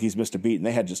doesn't look like he's missed a beat. And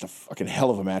they had just a fucking hell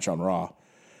of a match on Raw.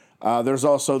 There's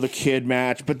also the Kid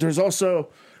match. But there's also...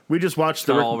 We just watched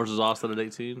the... Hall versus Austin at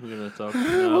 18. We're going to talk...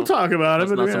 We'll talk about it.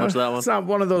 But not so much that one. It's not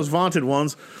one of those vaunted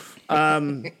ones.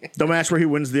 The match where he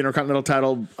wins the Intercontinental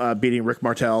title, beating Rick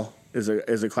Martel, is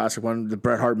a classic one. The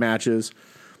Bret Hart matches.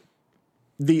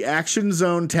 The Action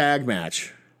Zone tag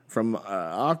match from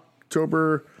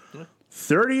October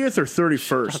 30th or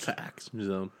 31st. The Action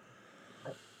Zone.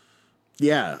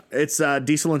 Yeah, it's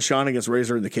Diesel and Shawn against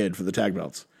Razor and the Kid for the tag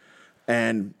belts.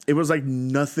 And it was like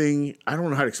nothing. I don't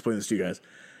know how to explain this to you guys.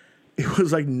 It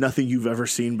was like nothing you've ever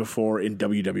seen before in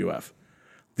WWF.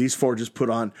 These four just put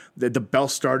on the bell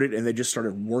started and they just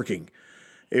started working.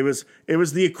 It was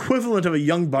the equivalent of a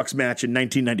Young Bucks match in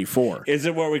 1994. Is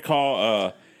it what we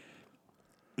call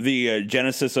the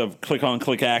genesis of click on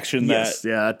click action? Yes,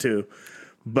 yeah, that too.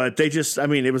 But they just,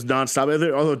 it was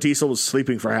nonstop. Although Diesel was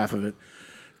sleeping for half of it.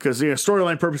 Because,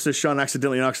 storyline purposes, Shawn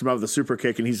accidentally knocks him out with a super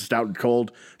kick and he's just out and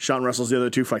cold. Shawn wrestles the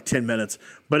other two for like 10 minutes.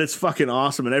 But it's fucking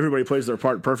awesome and everybody plays their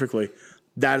part perfectly.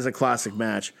 That is a classic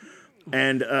match.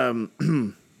 And I'm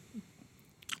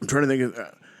trying to think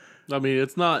of...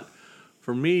 it's not...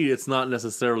 For me, it's not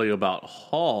necessarily about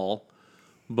Hall,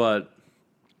 but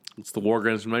it's the War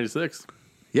Games from 96.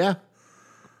 Yeah.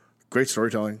 Great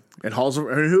storytelling. And Hall's...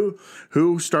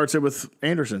 Who starts it with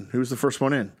Anderson? Who's the first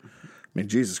one in?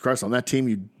 Jesus Christ, on that team,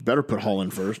 you better put Hall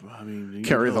in first.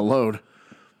 Carry the load.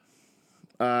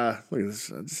 Look at this.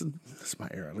 This is my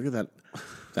era. Look at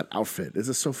that outfit. This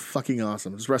is so fucking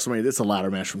awesome. It's WrestleMania. It's a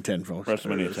ladder match from 10, folks.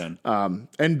 WrestleMania 10.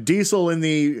 And Diesel in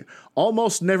the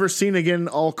almost never seen again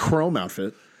all chrome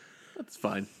outfit. That's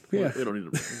fine. Yeah. We don't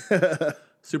need to...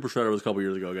 Super Shredder was a couple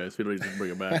years ago, guys. We don't need to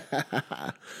bring it back.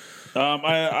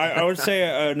 I would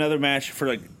say another match for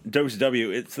like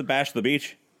WCW. It's the Bash of the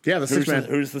Beach. Yeah, the six man.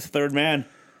 Who's the third man?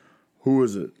 Who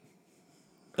is it?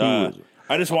 I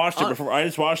just watched it before. I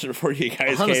just watched it before you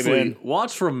guys came in.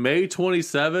 Watch from May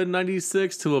 27,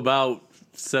 96 to about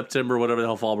September, whatever the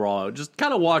hell Fall Brawl. Just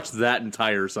kind of watch that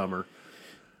entire summer.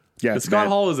 Yeah, Scott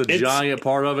Hall is a giant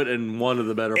part of it and one of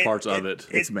the better parts of it.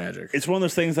 It's magic. It's one of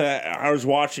those things that I was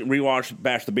rewatched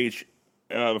Bash the Beach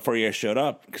before you guys showed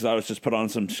up because I was just put on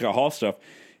some Scott Hall stuff,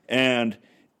 and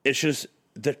it's just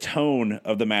the tone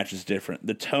of the match is different.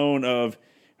 The tone of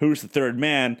who's the third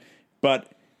man, but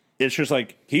it's just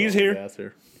like he's here.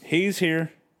 He's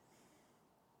here.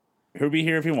 He'll be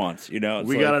here if he wants. We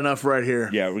got enough right here.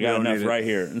 Yeah, we got enough right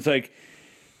here. And it's like,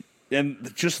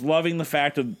 and just loving the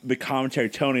fact of the commentary,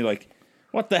 Tony. Like,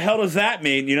 what the hell does that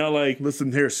mean?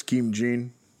 Listen here, Scheme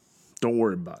Gene. Don't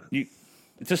worry about it. You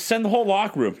just send the whole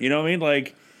locker room. You know what I mean?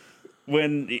 Like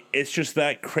when it's just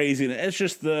that crazy. It's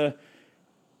just the.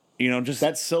 just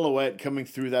That silhouette coming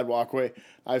through that walkway,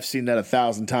 I've seen that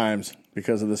 1,000 times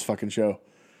because of this fucking show.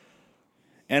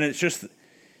 and it's just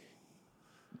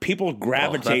people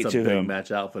gravitate that's a to big him.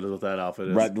 match outfit is what that outfit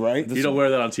is. Right? You don't wear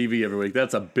that on TV every week.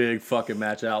 That's a big fucking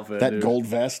match outfit. That dude. gold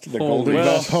vest, the Holy golden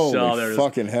vest. shit. Holy There it is.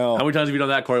 fucking hell. How many times have you done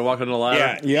that, Corey? Walking on the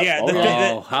ladder? Yeah, Yep. yeah. Oh, the-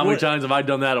 yeah. Oh, how many times have I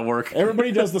done that at work?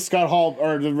 Everybody does the Scott Hall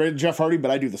or the Jeff Hardy, but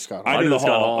I do the Scott Hall. I do the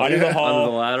Scott Hall. I do the Under the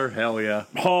Hall. ladder? Hell yeah.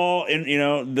 Hall, and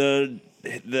the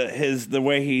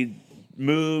way he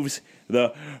moves.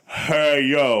 The hey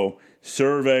yo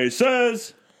survey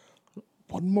says.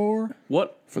 One more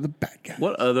What for the bad guy.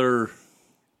 other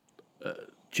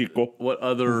Chico.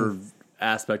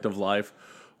 aspect of life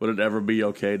would it ever be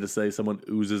okay to say someone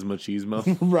oozes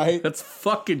machismo? Right? That's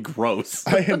fucking gross.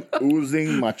 I am oozing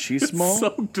machismo.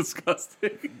 So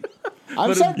disgusting.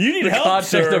 I'm sad. You need The help,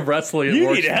 context sir. of wrestling, it You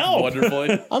works need help.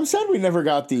 wonderfully. I'm sad we never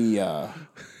got the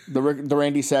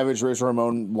Randy Savage Razor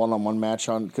Ramon one-on-one match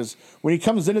on, because when he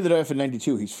comes into the WF in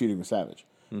 '92, he's feuding with Savage,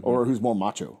 or who's more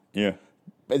macho. Yeah.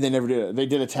 And they never did it. They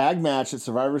did a tag match at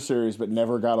Survivor Series, but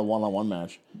never got a one-on-one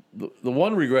match. The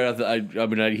one regret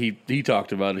that he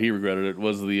talked about it, he regretted it,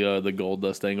 was the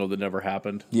Goldust angle that never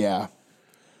happened. Yeah.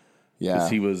 'Cause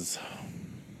he was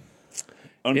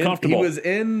Uncomfortable. he was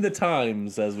in the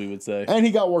times, as we would say. And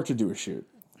he got work to do a shoot.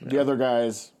 The other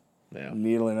guys Yeah.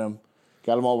 needling him.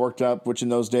 Got them all worked up, which in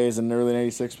those days, in early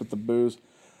 '96 with the booze,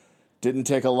 didn't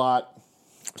take a lot.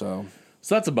 So,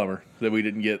 So that's a bummer that we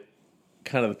didn't get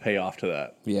kind of the payoff to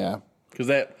that, yeah. because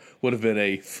that would have been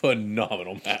a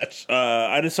phenomenal match.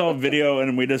 I just saw a video,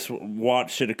 and we just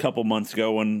watched it a couple months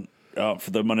ago when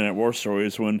for the Monday Night War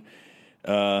stories when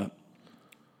Hall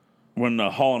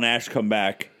and Ash come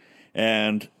back,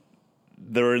 and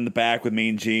they're in the back with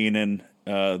Mean Gene, and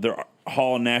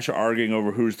Hall and Nash are arguing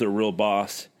over who's their real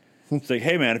boss. It's like,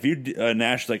 hey man, if you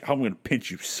Nash is like, I'm going to pinch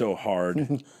you so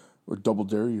hard. Or double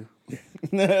dare you.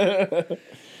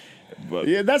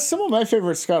 Yeah, that's some of my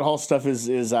favorite Scott Hall stuff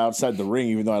is outside the ring,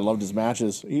 even though I loved his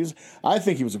matches. I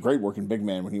think he was a great working big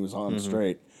man when he was on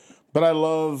straight. But I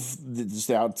love just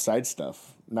the outside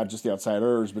stuff. Not just the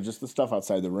outsiders, but just the stuff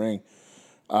outside the ring.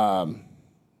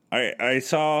 I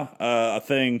saw a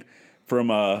thing from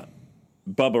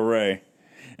Bubba Ray.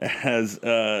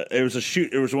 It was a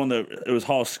shoot. It was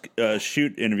Hall's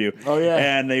shoot interview. Oh,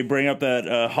 yeah. And they bring up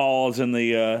that Hall's in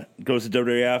the goes to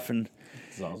WWF and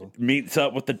Awesome. meets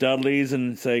up with the Dudleys,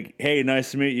 and it's like, hey,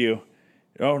 nice to meet you.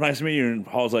 Oh, nice to meet you. And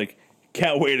Hall's like,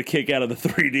 can't wait to kick out of the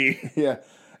 3D. Yeah.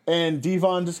 And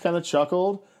Devon just kind of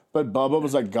chuckled, but Bubba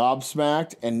was like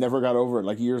gobsmacked and never got over it.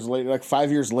 Like years later, like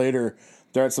 5 years later,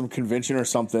 they're at some convention or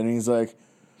something, and he's like,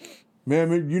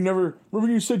 man, you never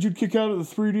remember you said you'd kick out of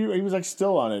the 3D? He was like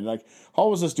still on it. Like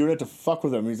Hall was just doing it to fuck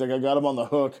with him. He's like, I got him on the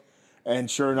hook,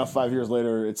 and sure enough, 5 years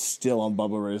later, it's still on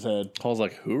Bubba Ray's head. Hall's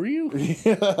like, who are you?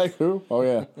 Like who? Oh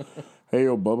yeah, hey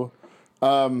yo Bubba.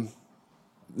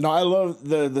 No, I love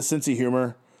the Cincy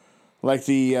humor, like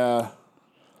the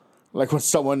like when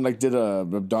someone like did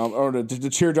the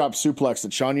teardrop suplex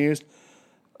that Sean used.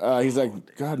 He's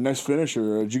like, God, nice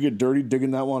finisher. Did you get dirty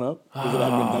digging that one up? Because it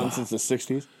hadn't been done since the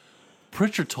 '60s.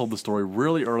 Pritchard told the story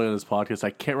really early in his podcast. I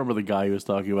can't remember the guy he was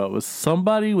talking about. It was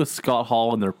somebody with Scott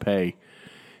Hall in their pay.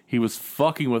 He was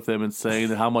fucking with them and saying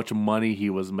how much money he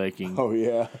was making. Oh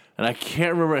yeah, And I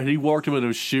can't remember. He walked him into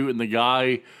a shoot, and the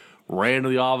guy ran to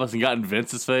the office and got in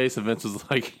Vince's face. And Vince was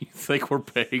like, "You think we're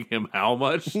paying him how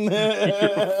much? You're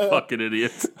a fucking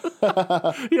idiots."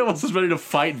 He almost was ready to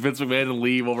fight Vince McMahon and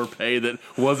leave over pay that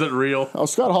wasn't real. oh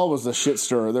Scott Hall was the shit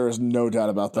stirrer. There is no doubt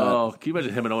about that. Oh, can you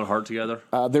imagine him and Owen Hart together?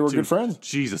 They were good friends.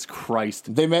 Jesus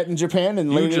Christ. They met in Japan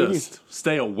in You late just '80s.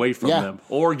 stay away from Yeah. them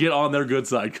or get on their good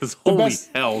side, because holy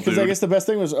hell, dude. Because I guess the best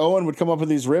thing was Owen would come up with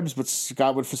these ribs, but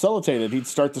Scott would facilitate it. He'd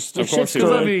start the shit course he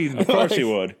stirring. would. I mean, Of course he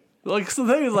would. like, so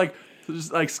the thing is,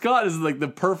 like Scott is like the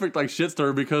perfect like shit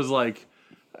stirrer, because like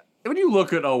when you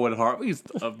look at Owen Hart, he's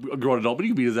a grown adult, but you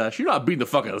can beat his ass. You're not beating the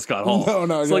fuck out of Scott Hall.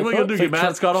 No, It's like, what you gonna do? like, Get mad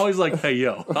at Scott Hall? He's like, hey,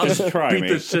 yo, I'll just try beat me.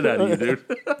 the shit out of you, dude.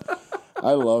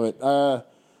 I love it.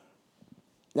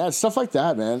 Yeah, stuff like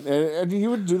that, man. And he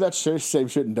would do that same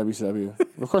shit in WCW.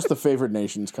 Of course, the favored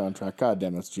nations contract. God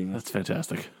damn, that's genius. That's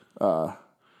fantastic.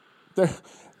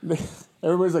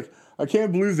 Everybody's like, I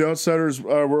can't believe the outsiders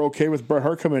were okay with Bret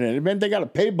Hart coming in. It meant they got a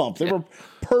pay bump. They were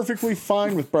perfectly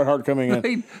fine with Bret Hart coming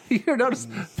in. You notice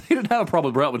they didn't have a problem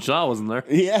with Brett when Shaw wasn't there.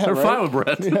 Yeah, they're right? fine with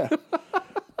Brett. Yeah.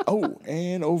 Oh,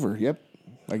 and over. Yep.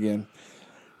 Again.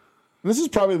 This is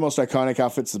probably the most iconic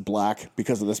outfits in black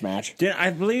because of this match.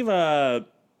 I believe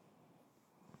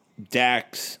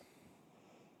Dax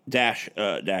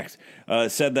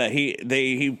said that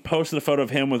he posted a photo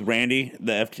of him with Randy.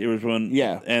 It was when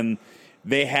Yeah. and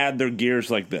they had their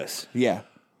gears like this. Yeah.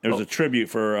 There was a tribute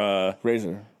for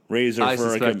Razor. Razor. I for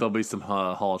suspect there'll be some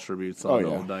Hall tributes on yeah.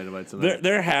 Old Dynamite tonight.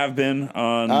 there have been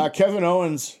on. Kevin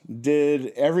Owens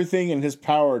did everything in his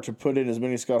power to put in as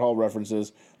many Scott Hall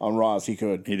references on Raw as he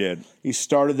could. He did. He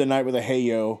started the night with a "Hey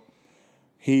yo."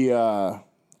 He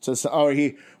says,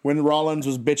 when Rollins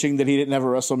was bitching that he didn't have a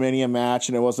WrestleMania match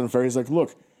and it wasn't fair, he's like,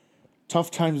 "Look,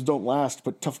 tough times don't last,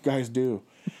 but tough guys do."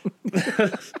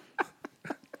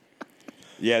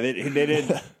 Yeah, they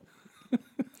did.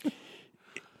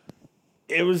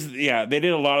 It was they did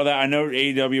a lot of that. I know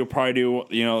AEW will probably do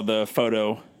the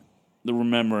photo, the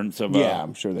remembrance of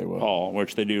I'm sure they will. Paul,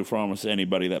 which they do for almost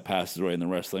anybody that passes away in the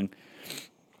wrestling.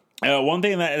 One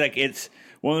thing that it's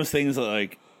one of those things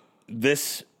that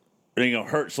this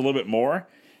hurts a little bit more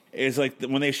is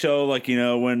when they show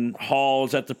when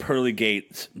Hall's at the pearly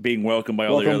gates being welcomed by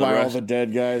all the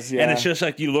dead guys, and it's just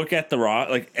you look at the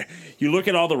Raw, you look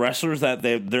at all the wrestlers that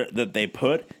they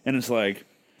put, and it's like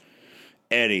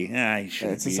Eddie, he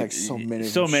shouldn't be.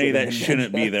 It's so many that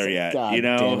shouldn't be there yet. God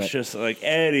It's just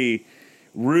Eddie,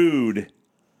 Rude,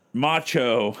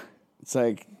 Macho. It's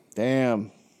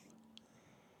damn.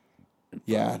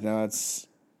 Yeah, no, it's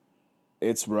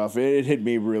rough. It hit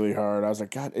me really hard. I was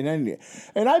like, God, and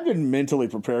I've been mentally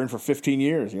preparing for 15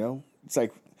 years. It's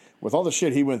with all the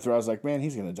shit he went through, I was like, man,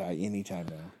 he's gonna die anytime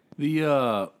now.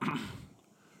 I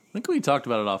think we talked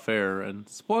about it off air, and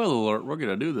spoiler alert, we're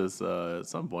gonna do this at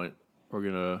some point. We're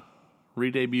gonna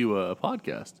re-debut a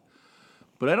podcast,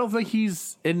 but I don't think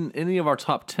he's in any of our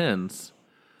top 10s.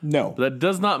 No, But that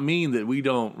does not mean that we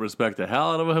don't respect the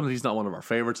hell out of him. He's not one of our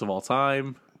favorites of all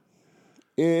time.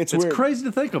 it's It's weird. crazy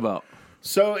to think about.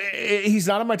 So he's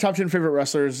not in my top 10 favorite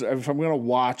wrestlers. If I'm going to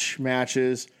watch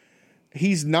matches,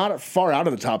 he's not far out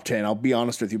of the top 10. I'll be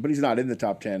honest with you, but he's not in the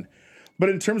top 10. But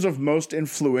in terms of most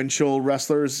influential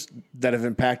wrestlers that have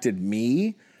impacted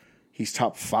me, he's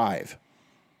top 5.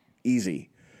 Easy.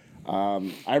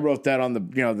 I wrote that on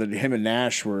that him and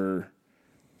Nash were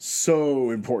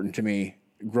so important to me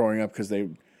growing up because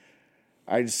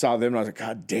I just saw them and I was like,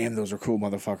 God damn, those are cool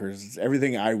motherfuckers. It's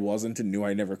everything I wasn't and knew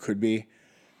I never could be.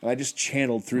 And I just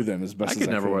channeled through them as best I as could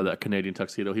I never could. wear that Canadian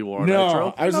tuxedo he wore on No,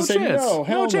 Nitro. I was no just saying, chance. no,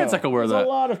 hell no chance I could wear There's that. A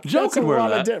lot of, Joe could wear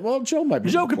that. Well, Joe might be.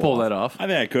 Joe could pull that off. I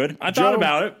think I could. I thought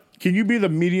about it. Can you be the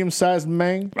medium-sized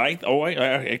man? Right? Oh,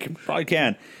 I probably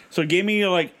can. So give me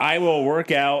I will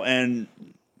work out and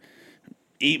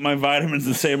eat my vitamins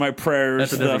and say my prayers.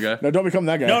 That's a different guy. No, don't become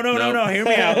that guy. No. Hear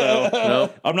me out though.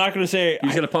 No. I'm not going to say.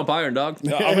 He's going to pump iron, dog.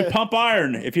 I would pump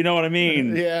iron if you know what I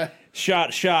mean. Yeah.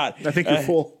 Shot. I think you're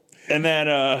full. And then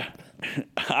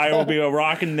I will be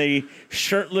rocking the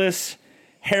shirtless,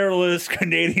 hairless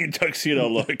Canadian tuxedo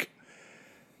look.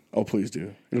 Oh, please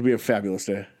do. It'll be a fabulous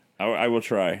day. I will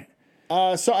try.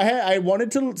 So I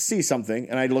wanted to see something,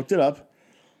 and I looked it up.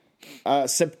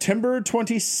 September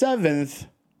 27th,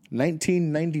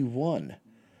 1991,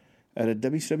 at a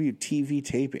WCW TV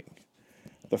taping,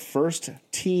 the first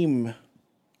teaming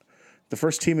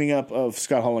up of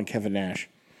Scott Hall and Kevin Nash,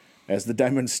 as the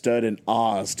Diamond Stud and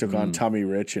Oz took on Tommy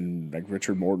Rich and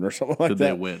Richard Morton or something like Did that.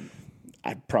 they win?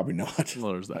 I probably not.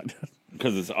 Well, there's that.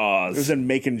 Because it's It was Oz. in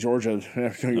Macon, Georgia.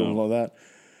 You know that.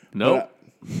 Nope.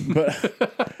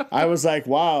 But I was like,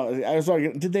 wow. I was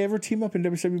like, did they ever team up in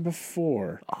WCW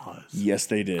before? Oz. Yes,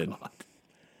 they did.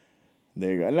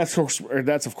 There you go. And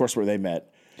that's of course where they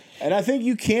met. And I think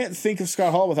you can't think of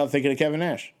Scott Hall without thinking of Kevin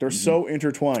Nash. They're so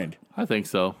intertwined. I think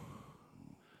so.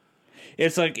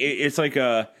 It's like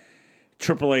a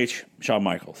Triple H, Shawn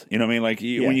Michaels. You know what I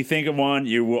mean? When you think of one,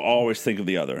 you will always think of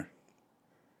the other.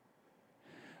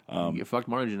 You fucked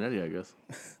Marty Jannetty, I guess.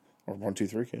 Or 1, 2,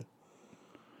 3 kid.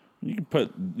 You can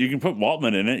put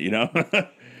Waltman in it.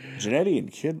 Jannetty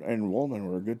and Kid and Wallman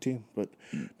were a good team. But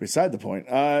beside the point,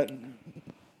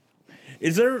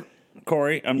 Is there,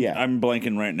 Corey? I'm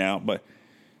blanking right now, but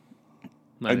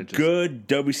 9 inches. good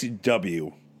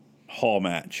WCW Hall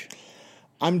match.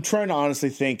 I'm trying to honestly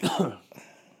think.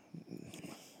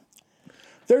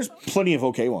 There's plenty of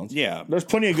okay ones. Yeah. There's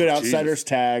plenty of good outsiders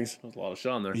tags. There's a lot of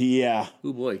Sean there. Yeah.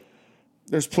 Oh boy.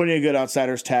 There's plenty of good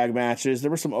outsiders tag matches. There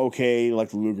were some okay,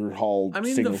 Luger Hall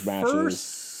singles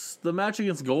matches. The match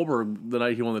against Goldberg the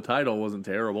night he won the title wasn't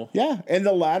terrible. Yeah, and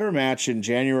the ladder match in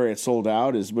January it sold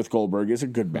out is with Goldberg is a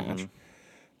good match.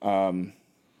 I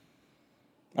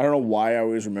don't know why I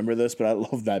always remember this, but I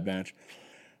love that match.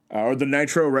 Or the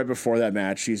Nitro right before that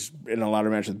match, he's in a ladder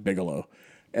match with Bigelow.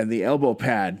 And the elbow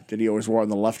pad that he always wore on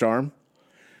the left arm,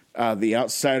 the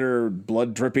outsider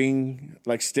blood dripping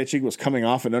stitching was coming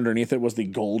off, and underneath it was the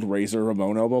gold Razor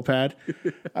Ramon elbow pad.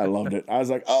 I loved it. I was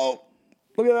like, oh,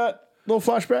 look at that little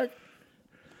flashback.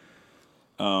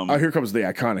 Here comes the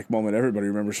iconic moment everybody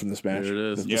remembers from this match. There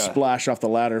it is. The splash off the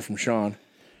ladder from Shawn.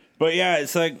 But yeah,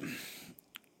 it's like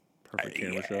Perfect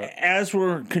camera shot. as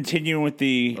we're continuing with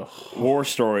the war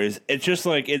stories, it's just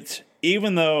like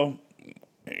even though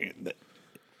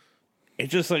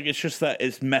it's just that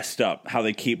it's messed up how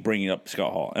they keep bringing up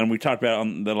Scott Hall, and we talked about it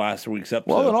on the last week's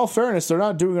episode. Well, in all fairness, they're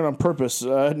not doing it on purpose.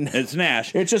 It's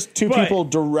Nash. It's just two But- people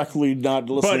directly not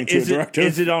listening to a directive.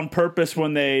 Is it on purpose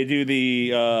when they do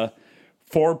the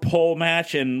 4-pole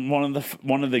match and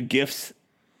one of the gifts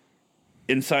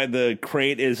inside the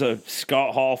crate is a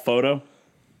Scott Hall photo?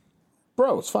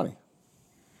 Bro, it's funny.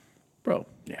 Bro.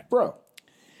 Yeah. Bro.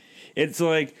 It's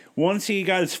like once he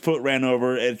got his foot ran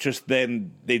over, it's just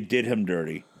then they did him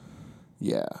dirty.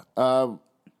 Yeah.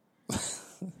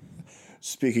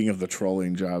 Speaking of the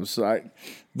trolling jobs,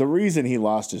 the reason he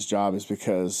lost his job is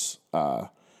because,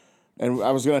 and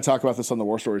I was going to talk about this on the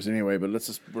War Stories anyway, but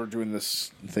we're doing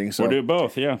this thing. So We'll do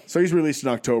both, yeah. So he's released in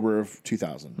October of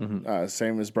 2000,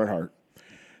 same as Bret Hart.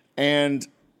 And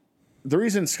the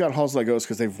reason Scott Hall's let go is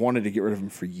because they've wanted to get rid of him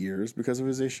for years because of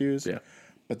his issues. Yeah.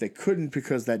 But they couldn't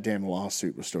because that damn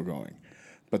lawsuit was still going.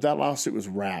 But that lawsuit was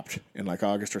wrapped in like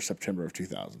August or September of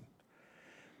 2000.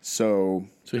 So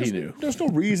he knew. There's no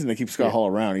reason to keep Scott Hall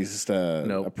around. He's just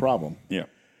a problem. Yeah.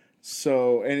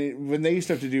 So, when they used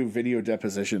to have to do video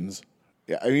depositions,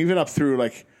 even up through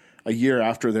like a year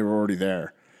after they were already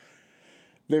there,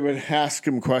 they would ask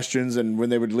him questions, and when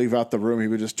they would leave out the room, he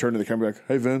would just turn to the camera and be like,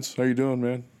 "Hey Vince, how you doing,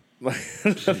 man?" Like,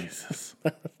 Jesus.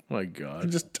 My God.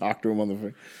 just talk to him on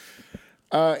the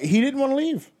phone. He didn't want to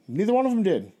leave. Neither one of them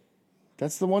did.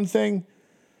 That's the one thing.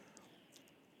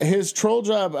 His troll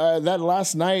job that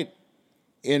last night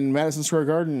in Madison Square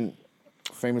Garden,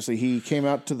 famously, he came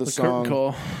out to the song. Curtain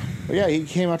call. Yeah, he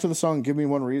came out to the song "Give Me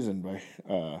One Reason"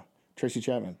 by Tracy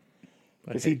Chapman.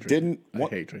 Because he didn't. I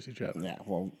hate Tracy Chapman. Yeah,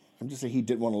 well, I'm just saying he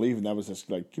didn't want to leave, and that was just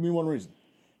like, give me one reason.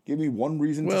 Give me one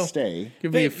reason to stay.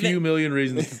 Give me a few million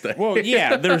reasons to stay. Well,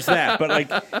 yeah, there's that. But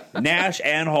like Nash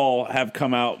and Hall have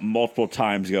come out multiple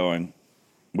times going,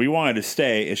 we wanted to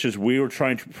stay. It's just we were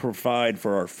trying to provide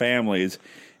for our families,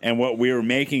 and what we were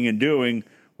making and doing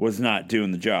was not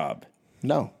doing the job.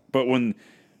 No. But when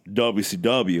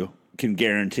WCW can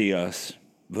guarantee us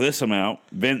this amount,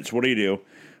 Vince, what do you do?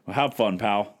 Well, have fun,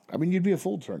 pal. I mean, you'd be a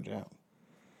fool to turn down.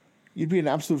 You'd be an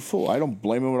absolute fool. I don't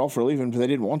blame them at all for leaving, but they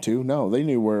didn't want to. No, they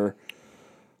knew where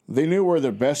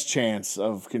their best chance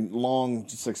of long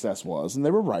success was, and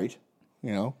they were right,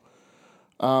 you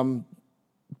know.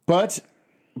 But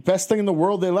best thing in the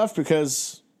world, they left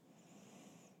because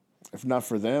if not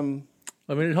for them,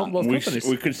 I mean, it helped both companies.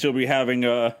 We could still be having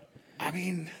it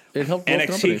helped both NXT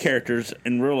companies. characters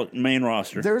in real main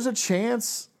roster. there's a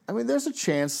chance. I mean, there's a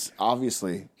chance,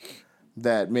 obviously,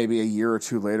 that maybe a year or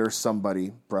two later,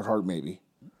 somebody, Bret Hart maybe,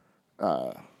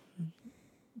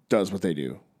 does what they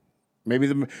do. Maybe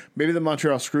the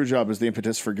Montreal Screwjob is the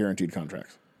impetus for guaranteed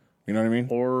contracts. You know what I mean?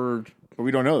 Or But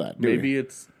we don't know that. Do maybe we?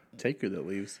 it's Taker that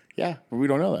leaves. Yeah, but we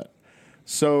don't know that.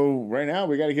 So right now,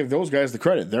 we got to give those guys the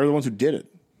credit. They're the ones who did it.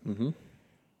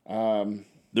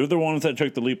 They're the ones that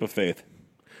took the leap of faith.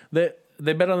 They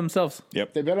bet on themselves.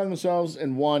 Yep. They bet on themselves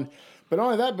and won. But not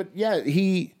only that, but yeah,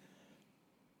 he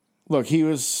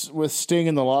was with Sting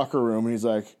in the locker room, and he's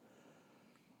like,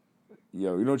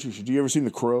 "Yo, you know what you should do? You ever seen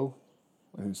The Crow?"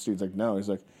 And Sting's like, "No." He's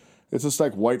like, "It's just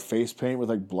like white face paint with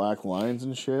like black lines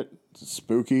and shit. It's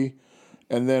spooky."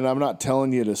 And then I'm not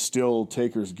telling you to steal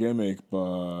Taker's gimmick,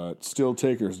 but steal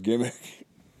Taker's gimmick.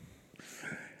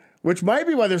 Which might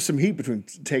be why there's some heat between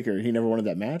Taker. He never wanted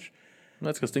that match.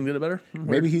 That's because Sting did it better.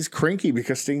 Maybe he's cranky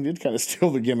because Sting did kind of steal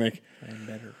the gimmick. And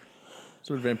better.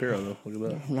 So did Vampiro, though. Look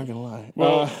at that. I'm not gonna lie.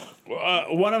 Well,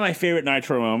 one of my favorite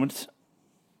Nitro moments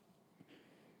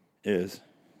is,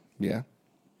 Yeah.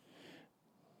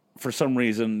 for some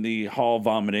reason, the Hall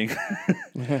vomiting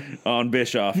on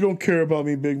Bischoff. You don't care about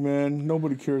me, big man.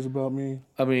 Nobody cares about me.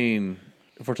 I mean,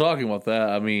 if we're talking about that,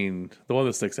 I mean, the one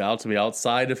that sticks out to me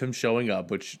outside of him showing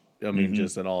up, which, I mean,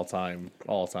 just an all time,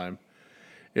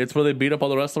 it's where they beat up all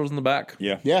the wrestlers in the back.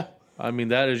 Yeah. Yeah. I mean,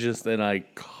 that is just an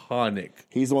iconic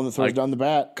He's the one that throws down the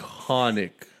bat.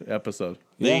 episode.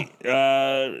 Yeah.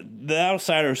 The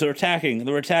Outsiders, they're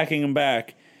attacking him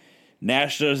back.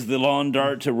 Nash does the lawn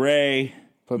dart to Ray.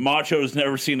 Macho's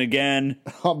never seen again.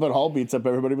 But Hall beats up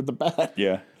everybody with the bat.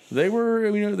 Yeah. They were,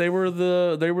 I mean, they were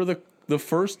the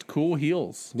first cool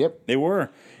heels Yep. They were.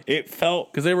 It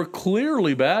felt because they were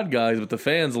clearly bad guys, but the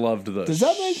fans loved the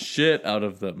that make- shit out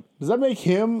of them. Does that make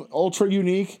him ultra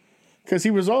unique? Because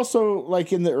he was also,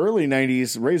 like, in the early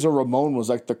 90s, Razor Ramon was,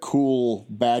 like, the cool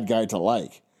bad guy to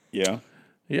like. yeah.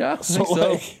 Yeah, I think so.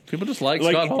 like- People just like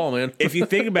Like, Scott Hall, man. if you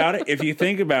think about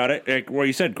it, like what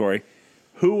you said, Corey,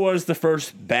 who was the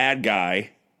first bad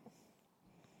guy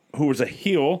who was a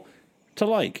heel to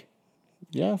like?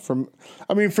 Yeah, for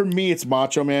me, it's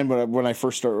Macho Man. But when I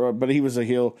first started, but he was a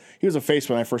heel. He was a face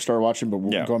when I first started watching.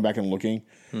 But Yeah. going back and looking,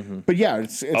 but yeah,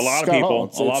 it's A lot Scott of Hall.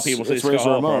 people, say it's Scott Razor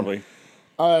Hall Ramon.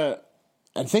 probably.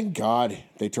 And thank God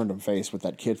they turned him face with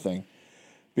that kid thing,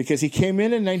 because he came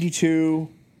in '92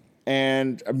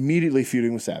 and immediately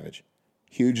feuding with Savage,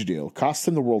 huge deal, cost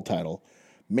him the world title,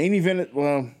 main event.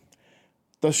 Well,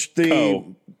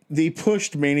 the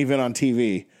pushed main event on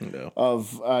TV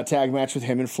of tag match with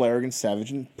him and Flair against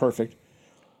Savage, and perfect.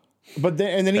 But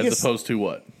then he As gets opposed to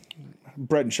what?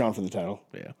 Brett and Shawn for the title,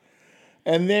 Yeah.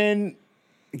 and then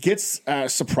gets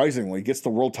surprisingly gets the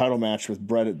world title match with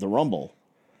Brett at the Rumble.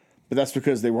 But that's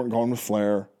because they weren't going with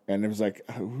Flair, and it was like,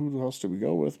 who else did we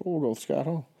go with? Well, we'll go with Scott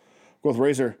Hall. Go with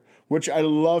Razor, which I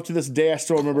love to this day. I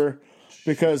still remember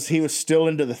because he was still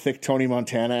into the thick Tony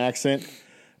Montana accent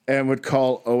and would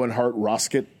call Owen Hart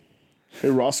Rosket. Hey,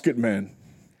 Rosket, man.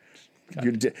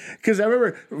 Because I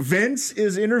remember Vince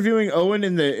is interviewing Owen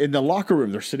in the locker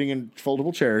room. They're sitting in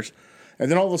foldable chairs, and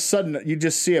then all of a sudden you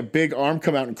just see a big arm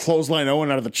come out and clothesline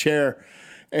Owen out of the chair,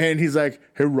 and he's like,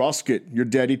 "Hey, Rosket, your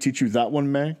daddy teach you that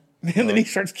one, man?" And then he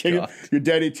starts kicking. Your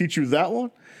daddy teach you that one?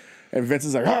 And Vince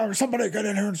is like, "Oh, somebody get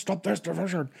in here and stop this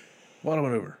division." What a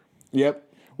maneuver. Yep.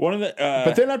 One of the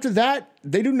But then after that,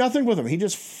 they do nothing with him. He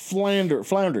just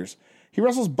flounders. He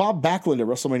wrestles Bob Backlund at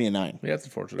WrestleMania 9 Yeah, it's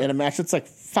unfortunate. in a match that's like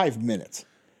 5 minutes.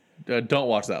 Don't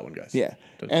watch that one, guys. Yeah.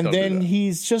 Don't And do then that.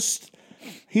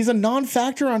 he's a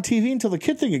non-factor on TV until the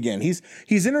kid thing again. He's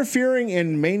interfering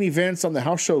in main events on the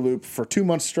house show loop for 2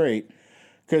 months straight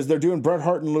because they're doing Bret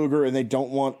Hart and Luger and they don't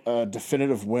want a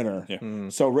definitive winner. Yeah.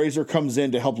 So Razor comes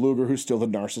in to help Luger, who's still the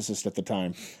narcissist at the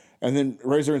time. And then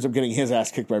Razor ends up getting his ass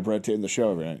kicked by Bret to end the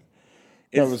show every night.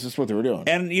 That was just what they were doing.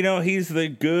 and he's the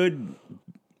good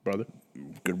brother.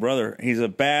 He's a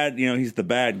bad, he's the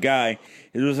bad guy.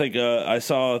 It was like I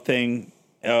saw a thing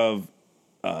of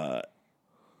Scott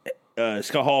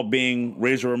Hall being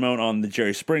Razor Ramon on the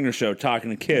Jerry Springer show talking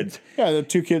to kids. Yeah, the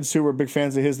 2 kids who were big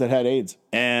fans of his that had AIDS.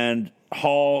 And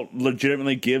Hall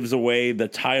legitimately gives away the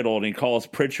title, and he calls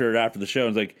Pritchard after the show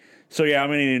and is like, "So yeah, I'm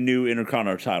going to need a new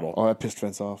Intercontinental title." Oh, that pissed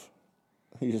Vince off.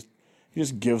 He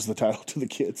just gives the title to the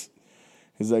kids.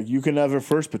 He's like, "You can have it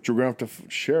first, but you're going to have to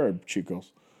share it,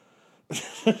 chicos."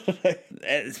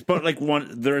 But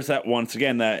there's that once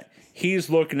again that he's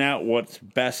looking at what's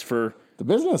best for The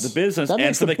business. business That and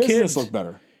makes for the the business kids. look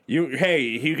better. You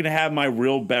can have my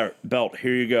real belt.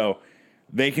 Here you go.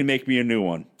 They can make me a new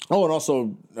one. Oh, and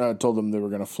also told them they were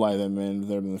going to fly them and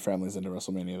their families into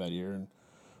WrestleMania that year and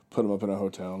put them up in a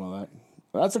hotel and all that.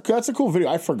 That's a cool video.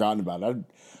 I'd forgotten about it.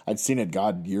 I'd seen it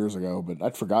years ago, but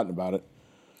I'd forgotten about it.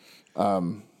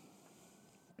 Boom.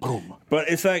 But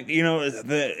it's like we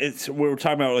were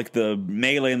talking about like the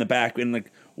melee in the back, and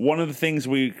like one of the things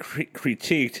we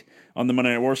critiqued on the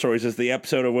Monday Night War Stories is the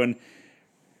episode of when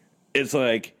it's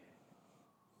like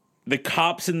the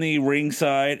cops in the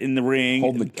ringside in the ring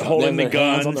holding the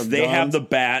guns. They have the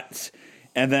bats,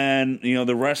 and then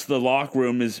the rest of the locker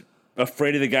room is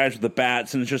afraid of the guys with the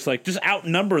bats, and it's just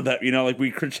outnumber that. Like we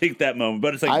critique that moment,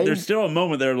 but it's like there's still a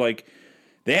moment there like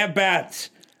they have bats.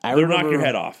 They'll knock your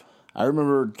head off. I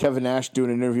remember Kevin Nash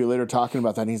doing an interview later talking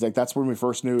about that, and he's like, "That's when we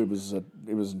first knew it was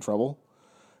in trouble."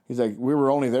 He's like, "We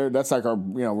were only there. That's like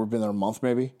we've been there a month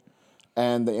maybe,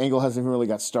 and the angle hasn't even really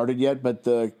got started yet. But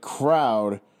the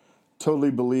crowd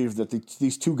totally believed that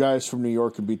these 2 guys from New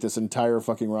York could beat this entire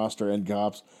fucking roster and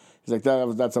cops." He's like, "That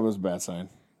was a bad sign.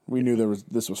 We knew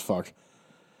this was fucked."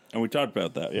 And we talked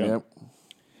about that. Yeah.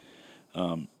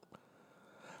 Yep.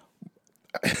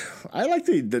 I like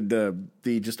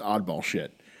the just oddball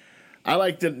shit. I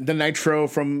like the Nitro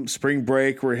from Spring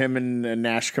Break where him and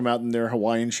Nash come out in their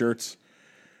Hawaiian shirts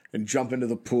and jump into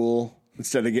the pool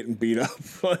instead of getting beat up.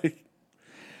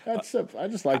 I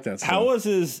just like that stuff. How was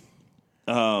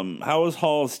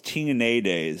Hall's TNA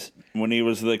days when he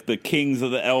was like the Kings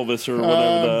of the Elvis or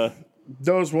whatever?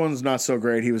 Those ones not so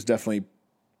great. He was definitely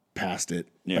past it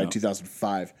by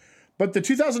 2005. But the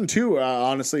 2002,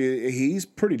 honestly, he's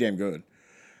pretty damn good.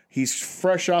 He's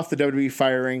fresh off the WWE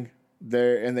firing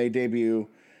there, and they debut,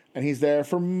 and he's there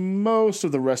for most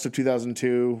of the rest of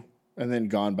 2002, and then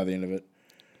gone by the end of it.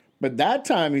 But that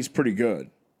time, he's pretty good.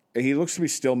 He looks to be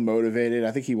still motivated.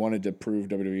 I think he wanted to prove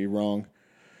WWE wrong,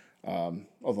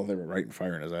 although they were right in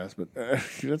firing his ass. But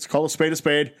let's call a spade a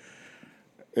spade.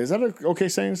 Is that an okay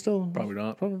saying still? Probably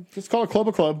not. Let's call a club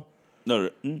a club. No,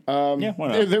 yeah, why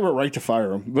not? They were right to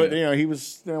fire him, but he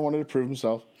was wanted to prove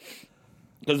himself.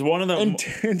 Because one of the in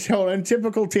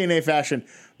typical TNA fashion,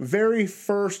 very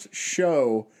first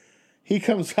show, he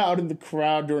comes out in the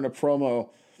crowd during a promo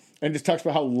and just talks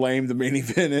about how lame the main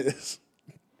event is.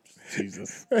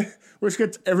 Jesus. Which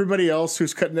gets everybody else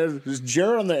who's cutting it. It's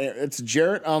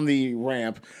Jarrett on the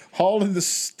ramp, Hall in the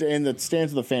stands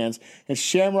of the fans, and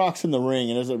Shamrock's in the ring,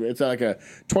 and it's like a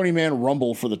 20-man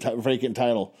rumble for the vacant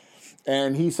title.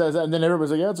 And he says that, and then everybody's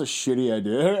like, "Yeah, it's a shitty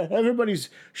idea." Everybody's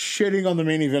shitting on the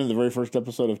main event of the very first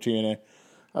episode of TNA.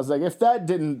 I was like, if that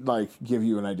didn't give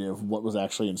you an idea of what was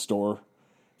actually in store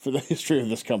for the history of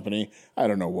this company, I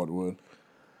don't know what would.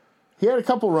 He had a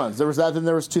couple runs. There was that. Then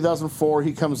there was 2004.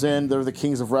 He comes in. They're the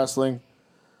Kings of Wrestling.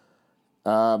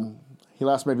 He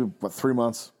lasted maybe 3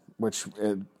 months, which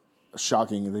is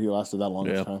shocking that he lasted that long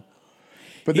of time.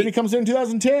 But then he comes in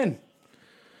 2010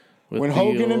 when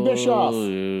Hogan and Bischoff.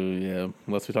 Yeah,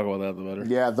 unless we talk about that, the better.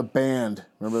 Yeah, the band.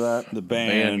 Remember that? The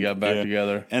band got back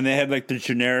together, and they had the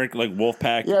generic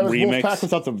Wolfpack it was remix. Wolfpack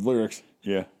without the lyrics.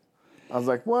 Yeah, I was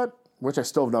like, what? Which I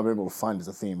still have not been able to find as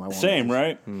a theme. Same,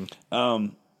 right?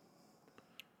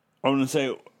 I want to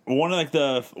say one of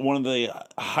the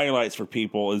highlights for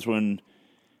people is when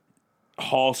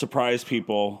Hall surprised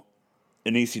people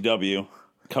in ECW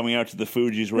coming out to the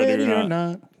Fugees, ready or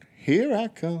not. Here I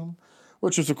come.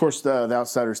 Which was, of course, the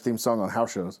Outsiders theme song on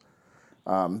house shows.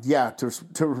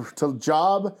 To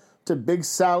job to Big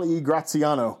Sal E.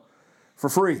 Graziano for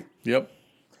free. Yep.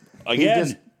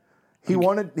 Again, he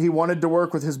wanted to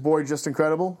work with his boy Just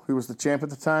Incredible, who was the champ at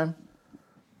the time.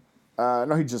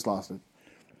 No, he just lost it.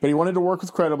 But he wanted to work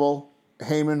with Credible.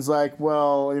 Heyman's like,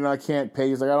 well, I can't pay.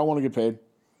 He's like, I don't want to get paid.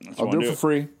 I'll do it for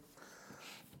free.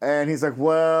 And he's like,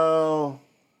 well,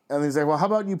 how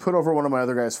about you put over one of my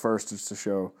other guys first just to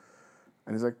show?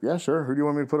 And he's like, yeah, sure. Who do you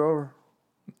want me to put over?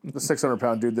 The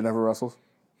 600-pound dude that never wrestles.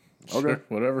 Okay. Sure,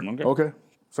 whatever. Okay.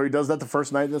 So he does that the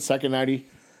first night. The second night, he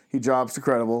jobs to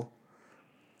Credible.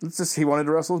 It's just he wanted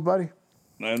to wrestle his buddy.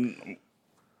 And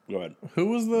go ahead. Who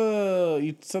was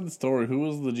you said the story. Who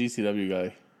was the GCW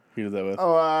guy he did that with?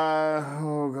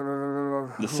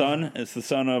 The son? It's the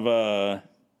son of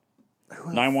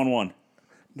 911.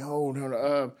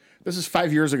 No. This is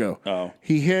 5 years ago. Oh.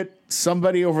 He hit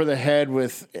somebody over the head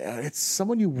with, it's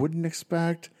someone you wouldn't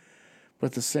expect, but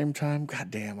at the same time,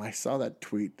 goddamn, I saw that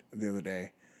tweet the other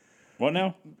day. What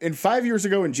now? 5 years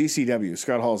ago in GCW,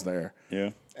 Scott Hall's there.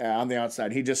 Yeah. On the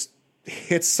outside, he just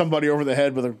hits somebody over the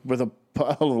head with the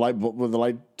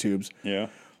light tubes. Yeah.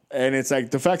 And it's like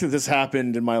the fact that this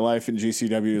happened in my life in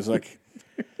GCW is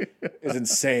is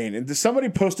insane. And somebody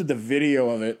posted the video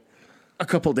of it a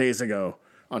couple days ago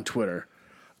on Twitter.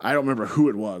 I don't remember who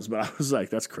it was, but I was like,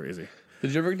 that's crazy.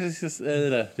 Did you ever get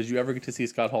to see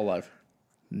Scott Hall live?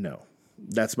 No.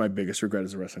 That's my biggest regret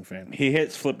as a wrestling fan. He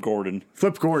hits Flip Gordon.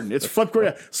 Flip Gordon. It's Flip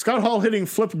Gordon. Scott Hall hitting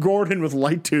Flip Gordon with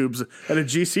light tubes at a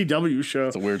GCW show.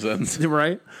 It's a weird sentence.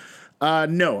 Right?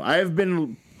 No. I have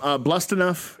been blessed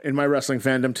enough in my wrestling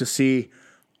fandom to see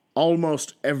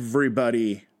almost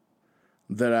everybody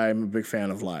that I'm a big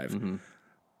fan of live,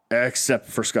 except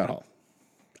for Scott Hall.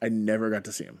 I never got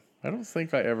to see him. I don't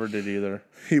think I ever did either.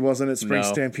 He wasn't at Spring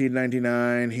Stampede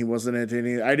 '99. He wasn't at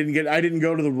any. I didn't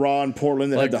go to the Raw in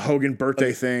Portland that had the Hogan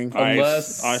birthday thing.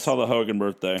 Unless I saw the Hogan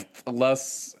birthday.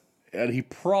 And he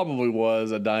probably was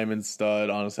a diamond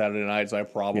stud on a Saturday night, so I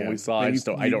probably saw it.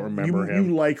 I don't remember him.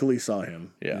 You likely saw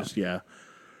him. Yeah.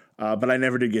 But I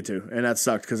never did get to, and that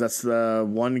sucked because that's the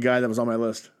one guy that was on my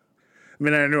list. I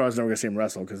mean, I knew I was never going to see him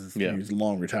wrestle because he's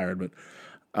long retired, but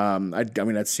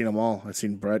I'd seen them all. I'd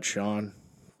seen Brett, Shawn,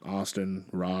 Austin,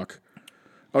 Rock.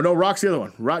 Oh no, Rock's the other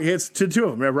one. Rock, it's two of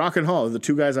them. Yeah, Rock and Hall are the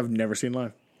two guys I've never seen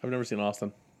live. I've never seen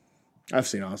Austin. I've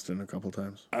seen Austin a couple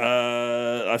times.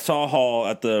 I saw Hall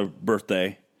at the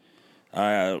birthday.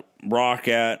 Rock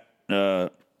at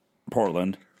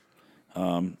Portland.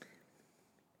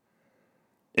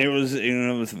 It was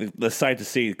the sight to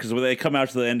see because when they come out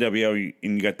to the NWO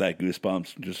and you get that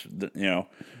goosebumps,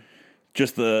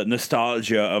 just the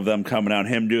nostalgia of them coming out,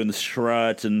 him doing the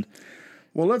strut and.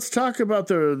 Well, let's talk about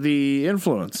the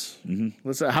influence.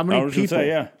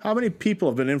 Mm-hmm. How many people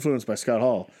have been influenced by Scott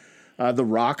Hall? The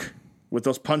Rock with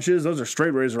those punches; those are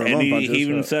straight Razor Ramon punches. He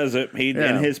even says it.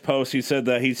 In his post, he said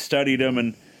that he studied them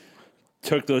and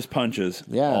took those punches.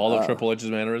 Yeah, all of Triple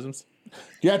H's mannerisms.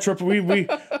 Yeah,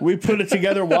 we put it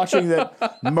together watching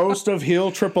that most of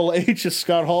heel Triple H is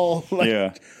Scott Hall.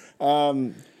 Chuck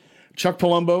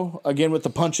Palumbo again with the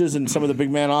punches and some of the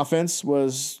big man offense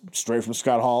was straight from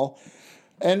Scott Hall.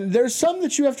 And there's some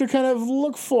that you have to kind of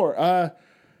look for,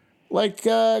 like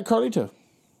Carlito.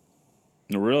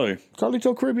 Really?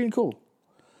 Carlito Caribbean Cool.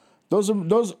 Those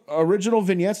original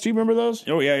vignettes. Do you remember those?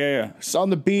 Oh yeah. It's on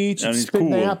the beach, and he's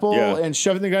spitting the cool. apple, Yeah. and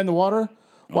shoving the guy in the water.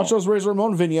 Watch those Razor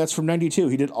Ramon vignettes from '92.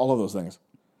 He did all of those things.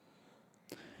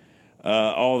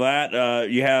 All that.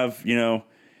 You have,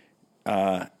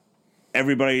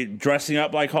 everybody dressing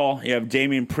up like Hall. You have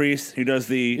Damian Priest, who does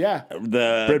the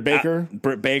Britt Baker.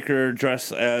 Britt Baker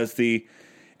dressed as the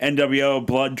NWO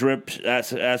blood drip as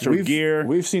her gear.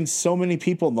 We've seen so many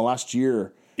people in the last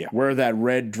year wear that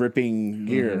red dripping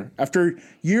gear. After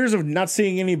years of not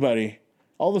seeing anybody,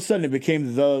 all of a sudden it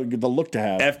became the look to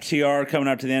have. FTR coming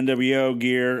out to the NWO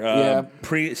gear.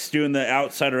 Priest doing the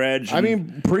outsider edge. I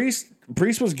mean,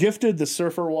 Priest was gifted the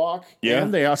Surfer Walk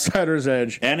and the Outsider's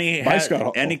Edge. And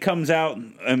he comes out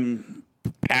in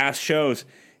past shows.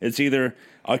 It's either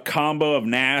a combo of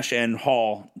Nash and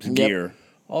Hall gear.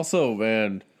 Also,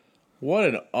 man, what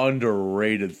an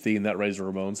underrated theme that Razor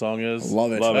Ramon song is.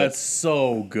 Love it. That's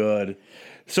so good.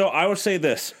 So I would say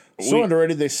this. So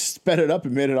underrated, they sped it up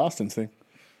and made it Austin's thing.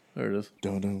 There it is.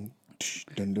 Dun-dun,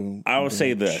 dun-dun, I will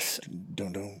say this.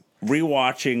 dun-dun.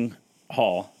 Rewatching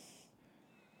Hall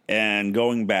and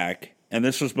going back, and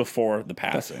this was before the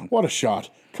passing. What a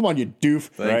shot. Come on, you doof.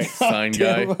 Thanks, sign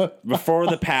guy. Before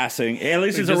the passing. At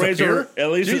least it's a Razor.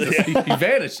 At least Jesus, he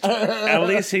vanished. At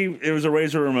least it was a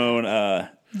Razor Ramon. It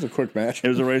was a quick match. It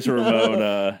was a Razor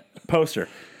Ramon poster.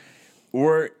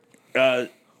 We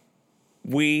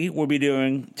will be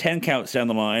doing 10 counts down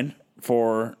the line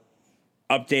for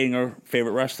updating our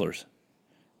favorite wrestlers.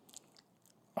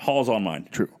 Hall's on mine.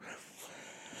 True.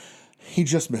 He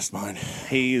just missed mine.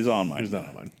 He's on mine. He's not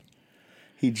on mine.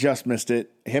 He just missed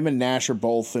it. Him and Nash are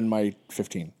both in my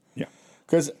 15. Yeah.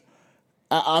 Because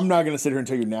I'm not going to sit here and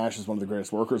tell you Nash is one of the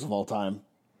greatest workers of all time.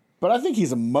 But I think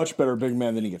he's a much better big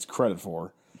man than he gets credit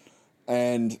for.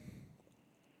 And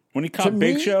When he caught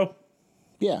Big Show,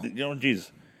 yeah.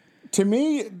 Jesus. To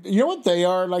me, you know what they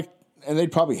are like, and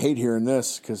they'd probably hate hearing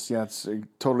this because, it's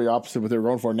totally opposite what they're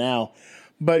going for now.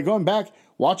 But going back,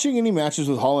 watching any matches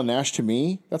with Hall and Nash, to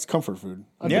me, that's comfort food.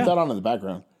 I put that on in the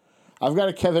background. I've got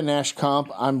a Kevin Nash comp.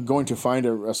 I'm going to find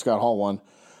a Scott Hall one.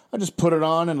 I just put it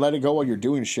on and let it go while you're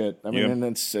doing shit. I mean, and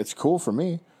it's cool for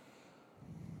me.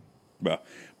 But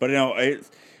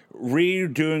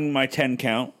redoing my 10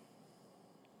 count,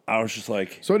 I was just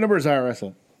like... So what number is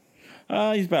IRS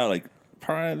at? He's about like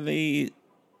probably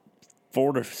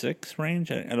 4 to 6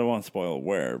 range. I don't want to spoil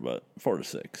where, but 4 to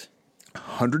 6.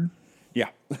 100? Yeah.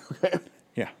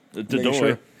 Yeah. The Making door.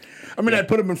 sure. I mean, I'd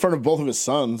put him in front of both of his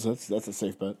sons. That's a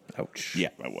safe bet. Ouch. Yeah,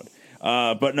 I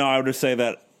would. But no, I would just say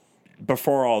that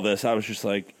before all this, I was just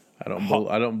like... I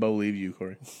don't believe you,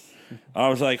 Corey. I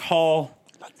was like, Hall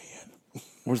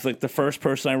was like the first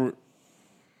person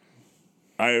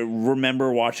I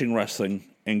remember watching wrestling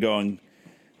and going,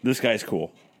 this guy's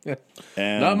cool.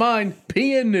 And Not mine.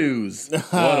 PN News.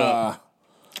 What up?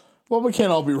 Well, we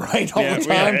can't all be right all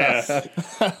the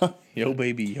time. Yo,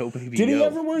 baby. Yo, baby. Did he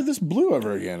ever wear this blue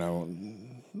ever again? I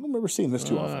don't remember seeing this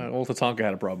too often. Well, Tatanka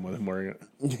had a problem with him wearing it.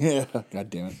 Yeah. God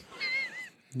damn it.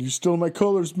 You stole my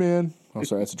colors, man. Oh,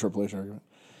 sorry. That's a Triple H argument.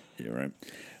 You're right.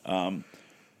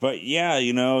 But yeah,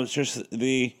 it's just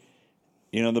the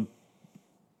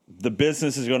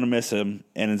business is going to miss him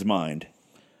and his mind.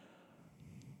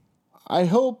 I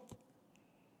hope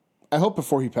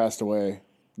before he passed away,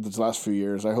 these last few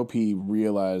years, I hope he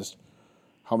realized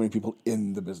how many people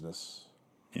in the business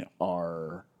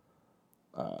are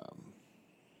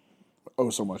owe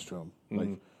so much to him.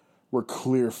 Like, we're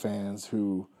clear fans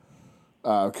who,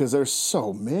 because there's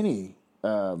so many.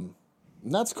 And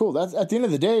that's cool. That's at the end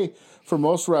of the day, for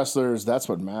most wrestlers, that's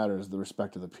what matters: the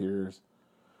respect of the peers.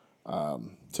 To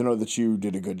know that you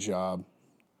did a good job.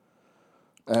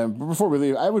 And before we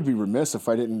leave, I would be remiss if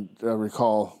I didn't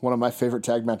recall one of my favorite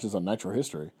tag matches on Nitro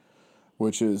history,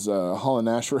 which is Hall and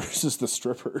Nash versus the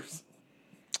Strippers.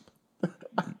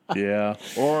 Yeah.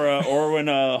 Or when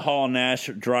Hall and Nash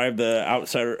drive the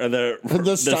outsider the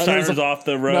Steiners off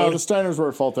the road. No, the Steiners were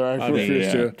at fault there. I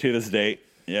refuse to. To this day.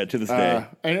 Yeah, to this day.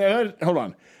 And hold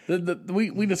on.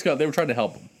 We discussed they were trying to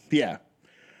help him. Yeah.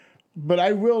 But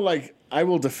I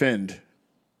will defend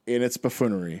in its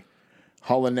buffoonery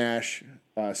Hall and Nash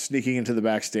sneaking into the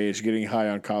backstage, getting high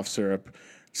on cough syrup,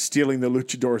 stealing the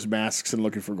luchadors' masks, and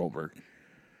looking for Goldberg.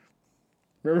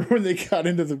 Remember when they got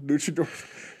into the luchadors?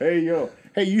 Hey, you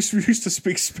used to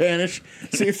speak Spanish.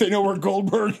 See if they know where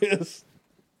Goldberg is.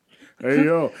 Hey,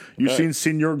 yo, you seen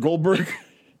Senor Goldberg?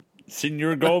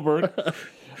 Senor Goldberg.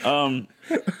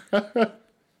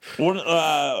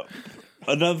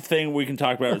 Another thing we can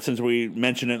talk about, since we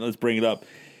mentioned it, let's bring it up.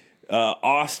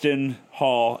 Austin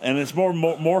Hall, and it's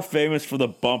more famous for the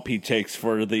bump he takes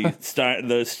for the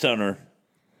stunner.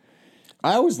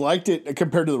 I always liked it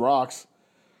compared to The Rock's.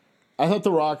 I thought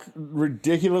The Rock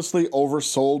ridiculously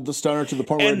oversold the stunner to the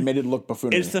point where it And made it look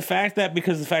buffoonish. It's the fact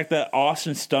that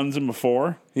Austin stuns him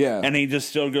before. Yeah. And he just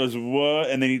still goes, what?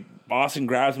 And then Austin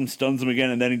grabs him, stuns him again,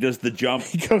 and then he does the jump.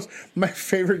 He goes, my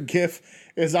favorite gif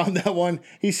is on that one.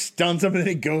 He stuns him and then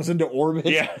he goes into orbit.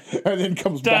 Yeah. And then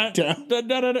comes back down.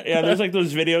 Yeah, there's like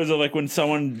those videos of like when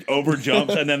someone over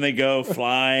jumps and then they go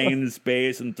flying in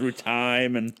space and through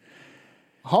time. And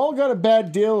Hall got a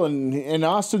bad deal and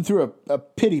Austin threw a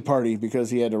pity party because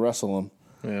he had to wrestle him.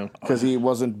 Yeah. Because he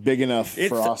wasn't big enough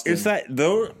for Austin. It's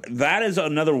that is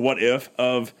another what if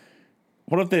of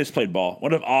what if they just played ball?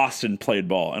 What if Austin played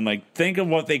ball? And like think of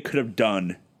what they could have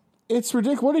done. It's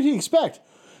ridiculous. What did he expect?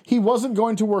 He wasn't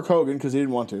going to work Hogan because he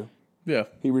didn't want to. Yeah.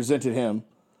 He resented him.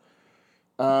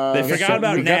 They forgot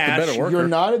about we got the Nash. better worker. You're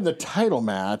not in the title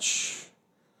match.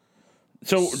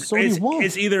 So he won.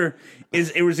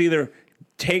 it was either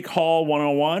take Hall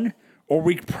 101 or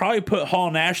we could probably put Hall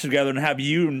and Nash together and have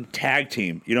you tag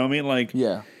team. You know what I mean? Like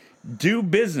Yeah. do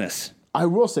business. I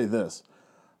will say this.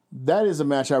 That is a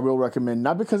match I will recommend,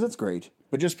 not because it's great,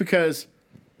 but just because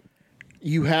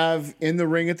you have in the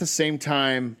ring at the same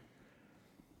time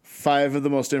 5 of the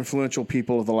most influential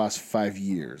people of the last 5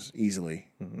 years, easily,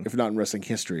 if not in wrestling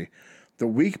history. The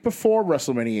week before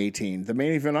WrestleMania 18, the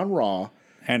main event on Raw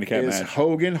Handicap is match.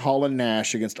 Hogan, Hall, and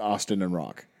Nash against Austin and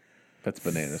Rock. That's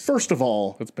bananas. First of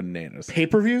all, That's bananas.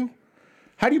 pay-per-view?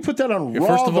 How do you put that on Raw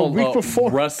First of all, the week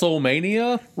before?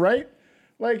 WrestleMania? Right?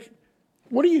 Like,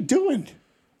 what are you doing?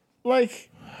 Like,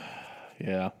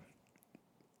 Yeah.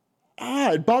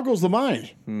 it boggles the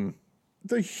mind.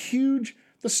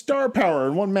 The star power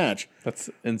in one match. That's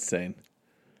insane.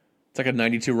 It's like a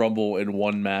 92 Rumble in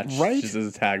one match. Right? Just as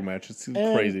a tag match. It's And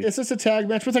crazy. It's just a tag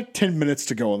match with like 10 minutes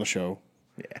to go on the show.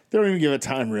 Yeah. They don't even give it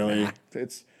time, really.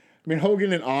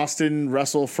 Hogan and Austin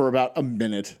wrestle for about a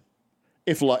minute,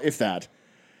 if that.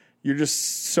 You're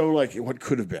just so like, what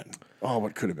could have been? Oh,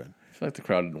 what could have been? I feel like the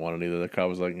crowd didn't want it either. The crowd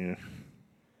was like,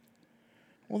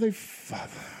 Well,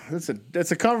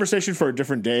 that's a conversation for a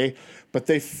different day, but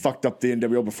they fucked up the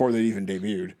NWO before they even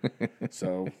debuted.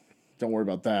 So don't worry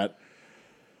about that.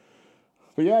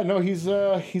 But yeah, no, he's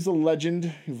a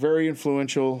legend, very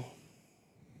influential.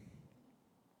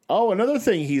 Oh, another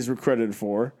thing he's credited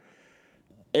for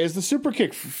is the super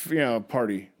kick,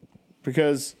 party,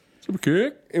 because super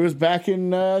kick. it was back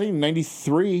in I think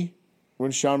 '93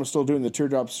 when Shawn was still doing the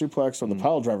teardrop suplex on the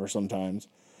pile driver sometimes.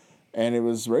 And it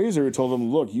was Razor who told him,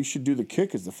 look, you should do the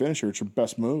kick as the finisher. It's your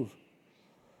best move.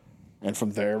 And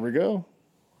from there we go.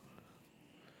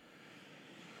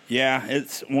 Yeah,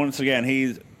 it's once again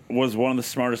he was one of the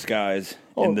smartest guys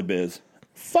in the biz.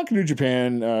 Fuck New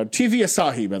Japan. TV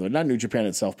Asahi, by the way. Not New Japan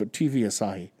itself, but TV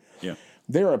Asahi. Yeah.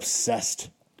 They're obsessed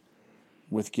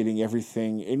with getting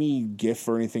everything, any GIF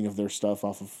or anything of their stuff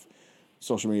off of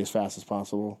social media as fast as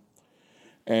possible.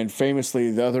 And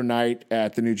famously, the other night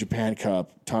at the New Japan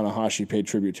Cup, Tanahashi paid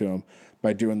tribute to him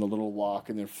by doing the little walk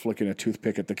and then flicking a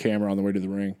toothpick at the camera on the way to the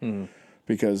ring.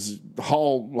 Because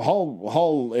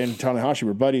Hall and Tanahashi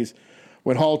were buddies.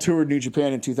 When Hall toured New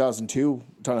Japan in 2002,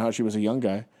 Tanahashi was a young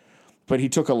guy. But he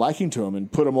took a liking to him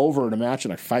and put him over in a match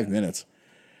in like 5 minutes.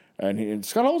 And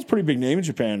Scott Hall was a pretty big name in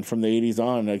Japan from the 80s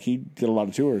on. Like, he did a lot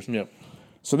of tours. Yep.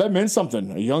 So that meant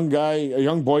something. A young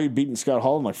boy beating Scott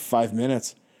Hall in like 5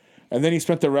 minutes. And then he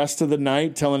spent the rest of the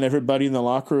night telling everybody in the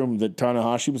locker room that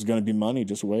Tanahashi was going to be money.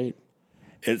 Just wait.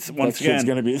 It's That once kid's again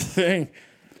going to be the thing.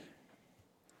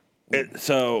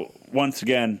 So once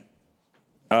again,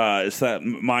 it's that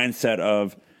mindset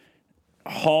of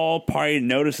Hall probably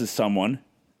notices someone,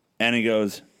 and he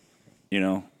goes,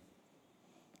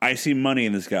 I see money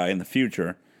in this guy in the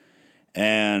future,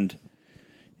 and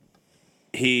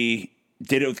he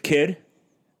did it with Kid,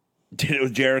 did it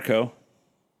with Jericho,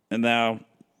 and now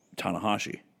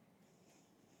Tanahashi.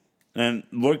 And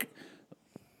look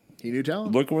He knew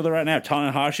talent. where they're at now.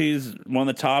 Tanahashi's one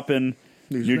of the top in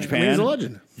New Japan. He's a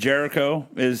legend. Jericho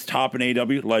is top in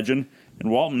AEW, legend, and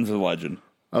Waltman's a legend.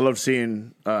 I love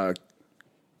seeing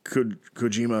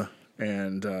Kojima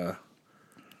and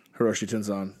Hiroshi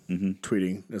Tenzan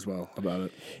tweeting as well about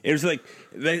it. It was like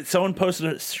someone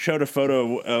showed a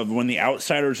photo of when the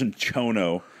Outsiders and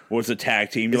Chono was a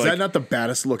tag team. Is that not the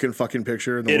baddest looking fucking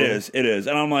picture in the world? It is.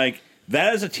 And I'm like,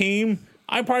 that is a team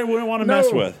I probably wouldn't want to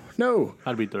mess with. No.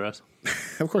 I'd beat the rest.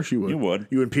 Of course you would. You would.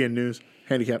 You and PN News.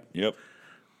 Handicap. Yep.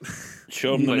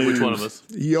 Show them the Like, news. which one of us?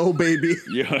 Yo, baby.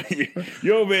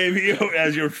 Yo, baby, yo,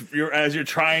 as you're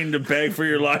trying to beg for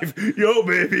your life, yo,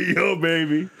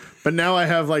 baby. But now I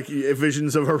have like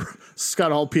visions of a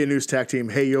Scott Hall PN News tag team.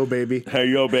 Hey, yo, baby. Hey,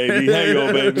 yo,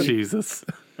 baby, Jesus.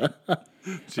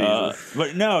 Jesus.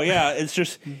 But no, yeah, it's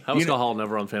just How was Scott Hall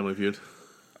never on Family Feud?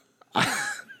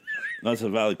 that's a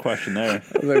valid question there.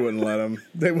 They wouldn't let him.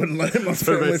 They wouldn't let him on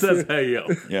Family It says, Feud. hey, yo,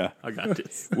 Yeah, I got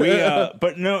this.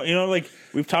 but no, like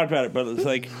we've talked about it, but it's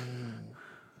like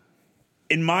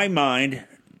in my mind,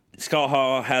 Scott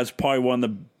Hall has probably one of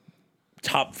the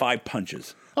top 5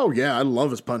 punches. Oh yeah, I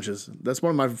love his punches. That's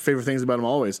one of my favorite things about him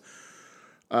always.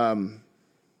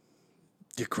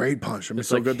 The great punch. I mean, It's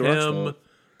so like good to him, watch.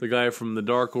 the guy from the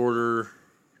Dark Order.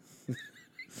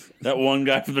 That one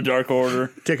guy from the Dark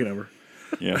Order. Taking over.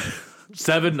 Yeah.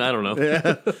 7, I don't know.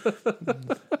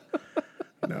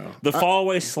 No, The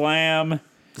fallaway slam,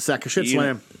 the sack of shit You-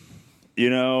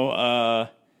 slam.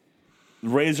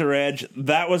 Razor Edge.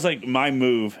 That was like my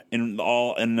move in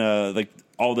all the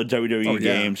WWE Oh, yeah.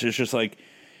 games. It's just like,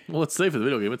 Well, it's safe for the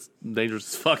video game. It's dangerous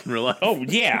as fuck in real liff. oh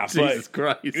yeah, Jesus but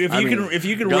Christ. if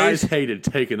you can Guys raise, hated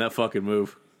taking that fucking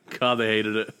move. God, they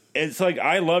hated it. it's like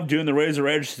I love doing the Razor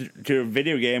Edge to a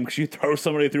video game because you throw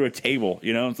somebody through a table.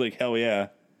 It's like hell yeah,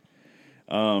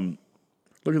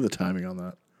 Look at the timing on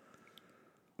that.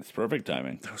 it's perfect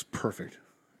timing. That was perfect.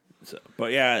 So,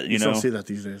 but yeah, You don't see that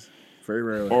these days. Very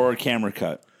rarely. or a camera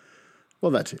cut.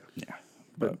 Well, that too. Yeah,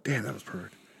 But damn, that was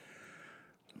perfect.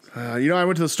 I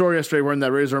went to the store yesterday wearing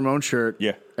that Razor Ramon shirt.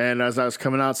 Yeah. And as I was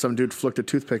coming out, some dude flicked a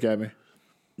toothpick at me.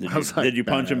 Did you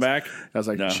punch him badass. back? I was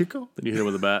like, No. Chico? Then you hit it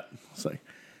with a bat. It's like,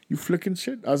 you flicking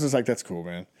shit? I was just like, that's cool,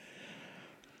 man.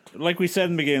 Like we said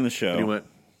in the beginning of the show. He went,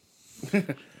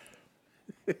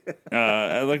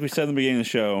 Like we said in the beginning of the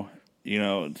show,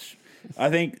 I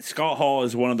think Scott Hall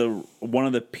is one of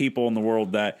the people in the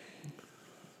world that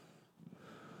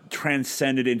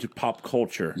transcended into pop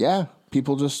culture. Yeah.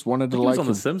 People just wanted to he was like on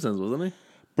him. The Simpsons, wasn't he?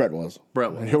 Brett was.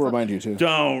 Brett was. And he'll remind you, too.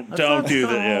 Don't do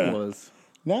that. Yeah. Was.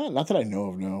 No, not that I know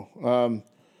of, no.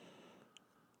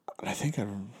 I think I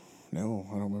don't know.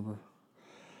 I don't remember.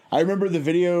 I remember the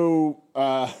video,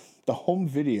 the home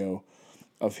video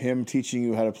of him teaching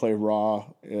you how to play Raw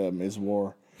is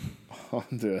War on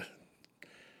the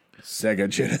Sega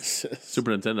Genesis.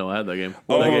 Super Nintendo, I had that game.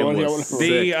 Oh, That game yeah, was whatever. sick.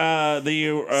 Sega had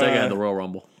the the Royal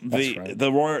Rumble. the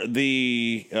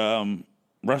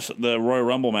Royal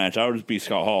Rumble match. I would just be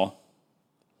Scott Hall.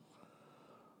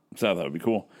 So that would be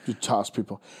cool. You toss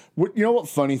people. You know what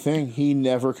funny thing? He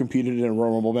never competed in a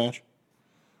Royal Rumble match.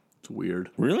 It's weird.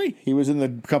 Really? He was in the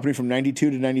company from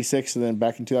 92 to 96 and then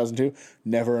back in 2002.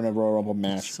 Never in a Royal Rumble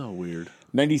match. So weird.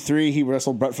 93, he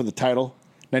wrestled Brett for the title.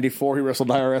 94, he wrestled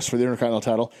IRS for the Intercontinental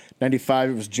title. 95,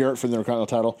 it was Jarrett for the Intercontinental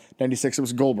title. 96, it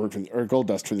was Goldberg or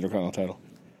Goldust for the Intercontinental title.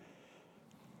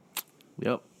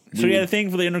 Yep. So you had a thing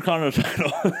for the Intercontinental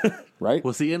title. Right?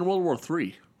 Was he in World War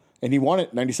III? And he won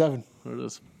it, 97. There it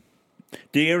is.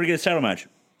 Did you ever get a title match?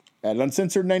 At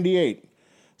Uncensored 98,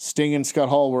 Sting and Scott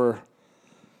Hall were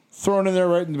thrown in there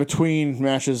right in between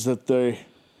matches that they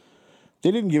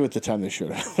didn't give it the time they should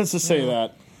have. Let's just say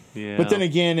that. Yeah. But then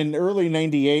again, in early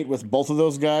 98 with both of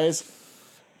those guys,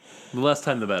 the less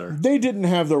time, the better. they didn't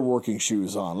have their working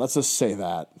shoes on. Let's just say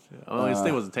that. Well, his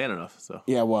thing wasn't tan enough, so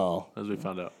Yeah, well, as we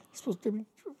found out.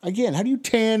 again, how do you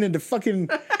tan into fucking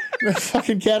the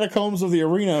fucking catacombs of the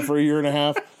arena for a year and a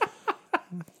half?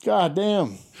 God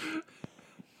damn.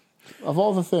 Of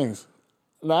all the things.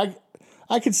 And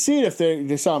I could see it if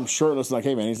they saw him shirtless and like,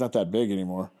 hey man, he's not that big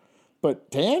anymore. But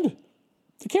tanned?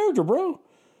 It's a character, bro.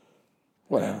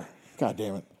 Whatever. God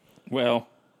damn it. Well,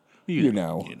 You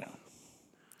know.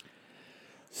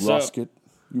 So, Rusket.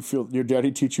 You feel your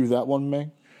daddy teach you that one,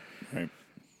 man? right.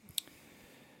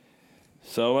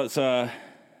 So let's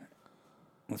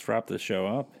wrap this show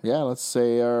up. Yeah, let's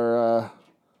say our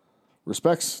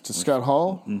respects to Scott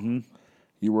Hall. Mm-hmm.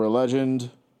 You were a legend.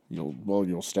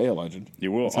 You'll stay a legend.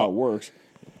 You will. That's how it works.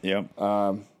 Yep.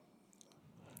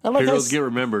 And like Heroes get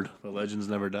remembered, but legends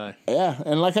never die. yeah,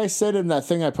 and like I said in that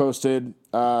thing I posted,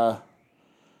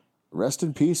 rest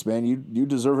in peace, man. You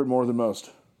deserve it more than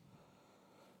most.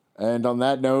 And on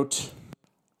that note,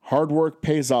 hard work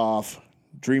pays off.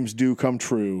 Dreams do come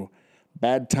true.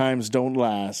 Bad times don't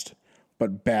last,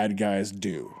 but bad guys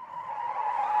do.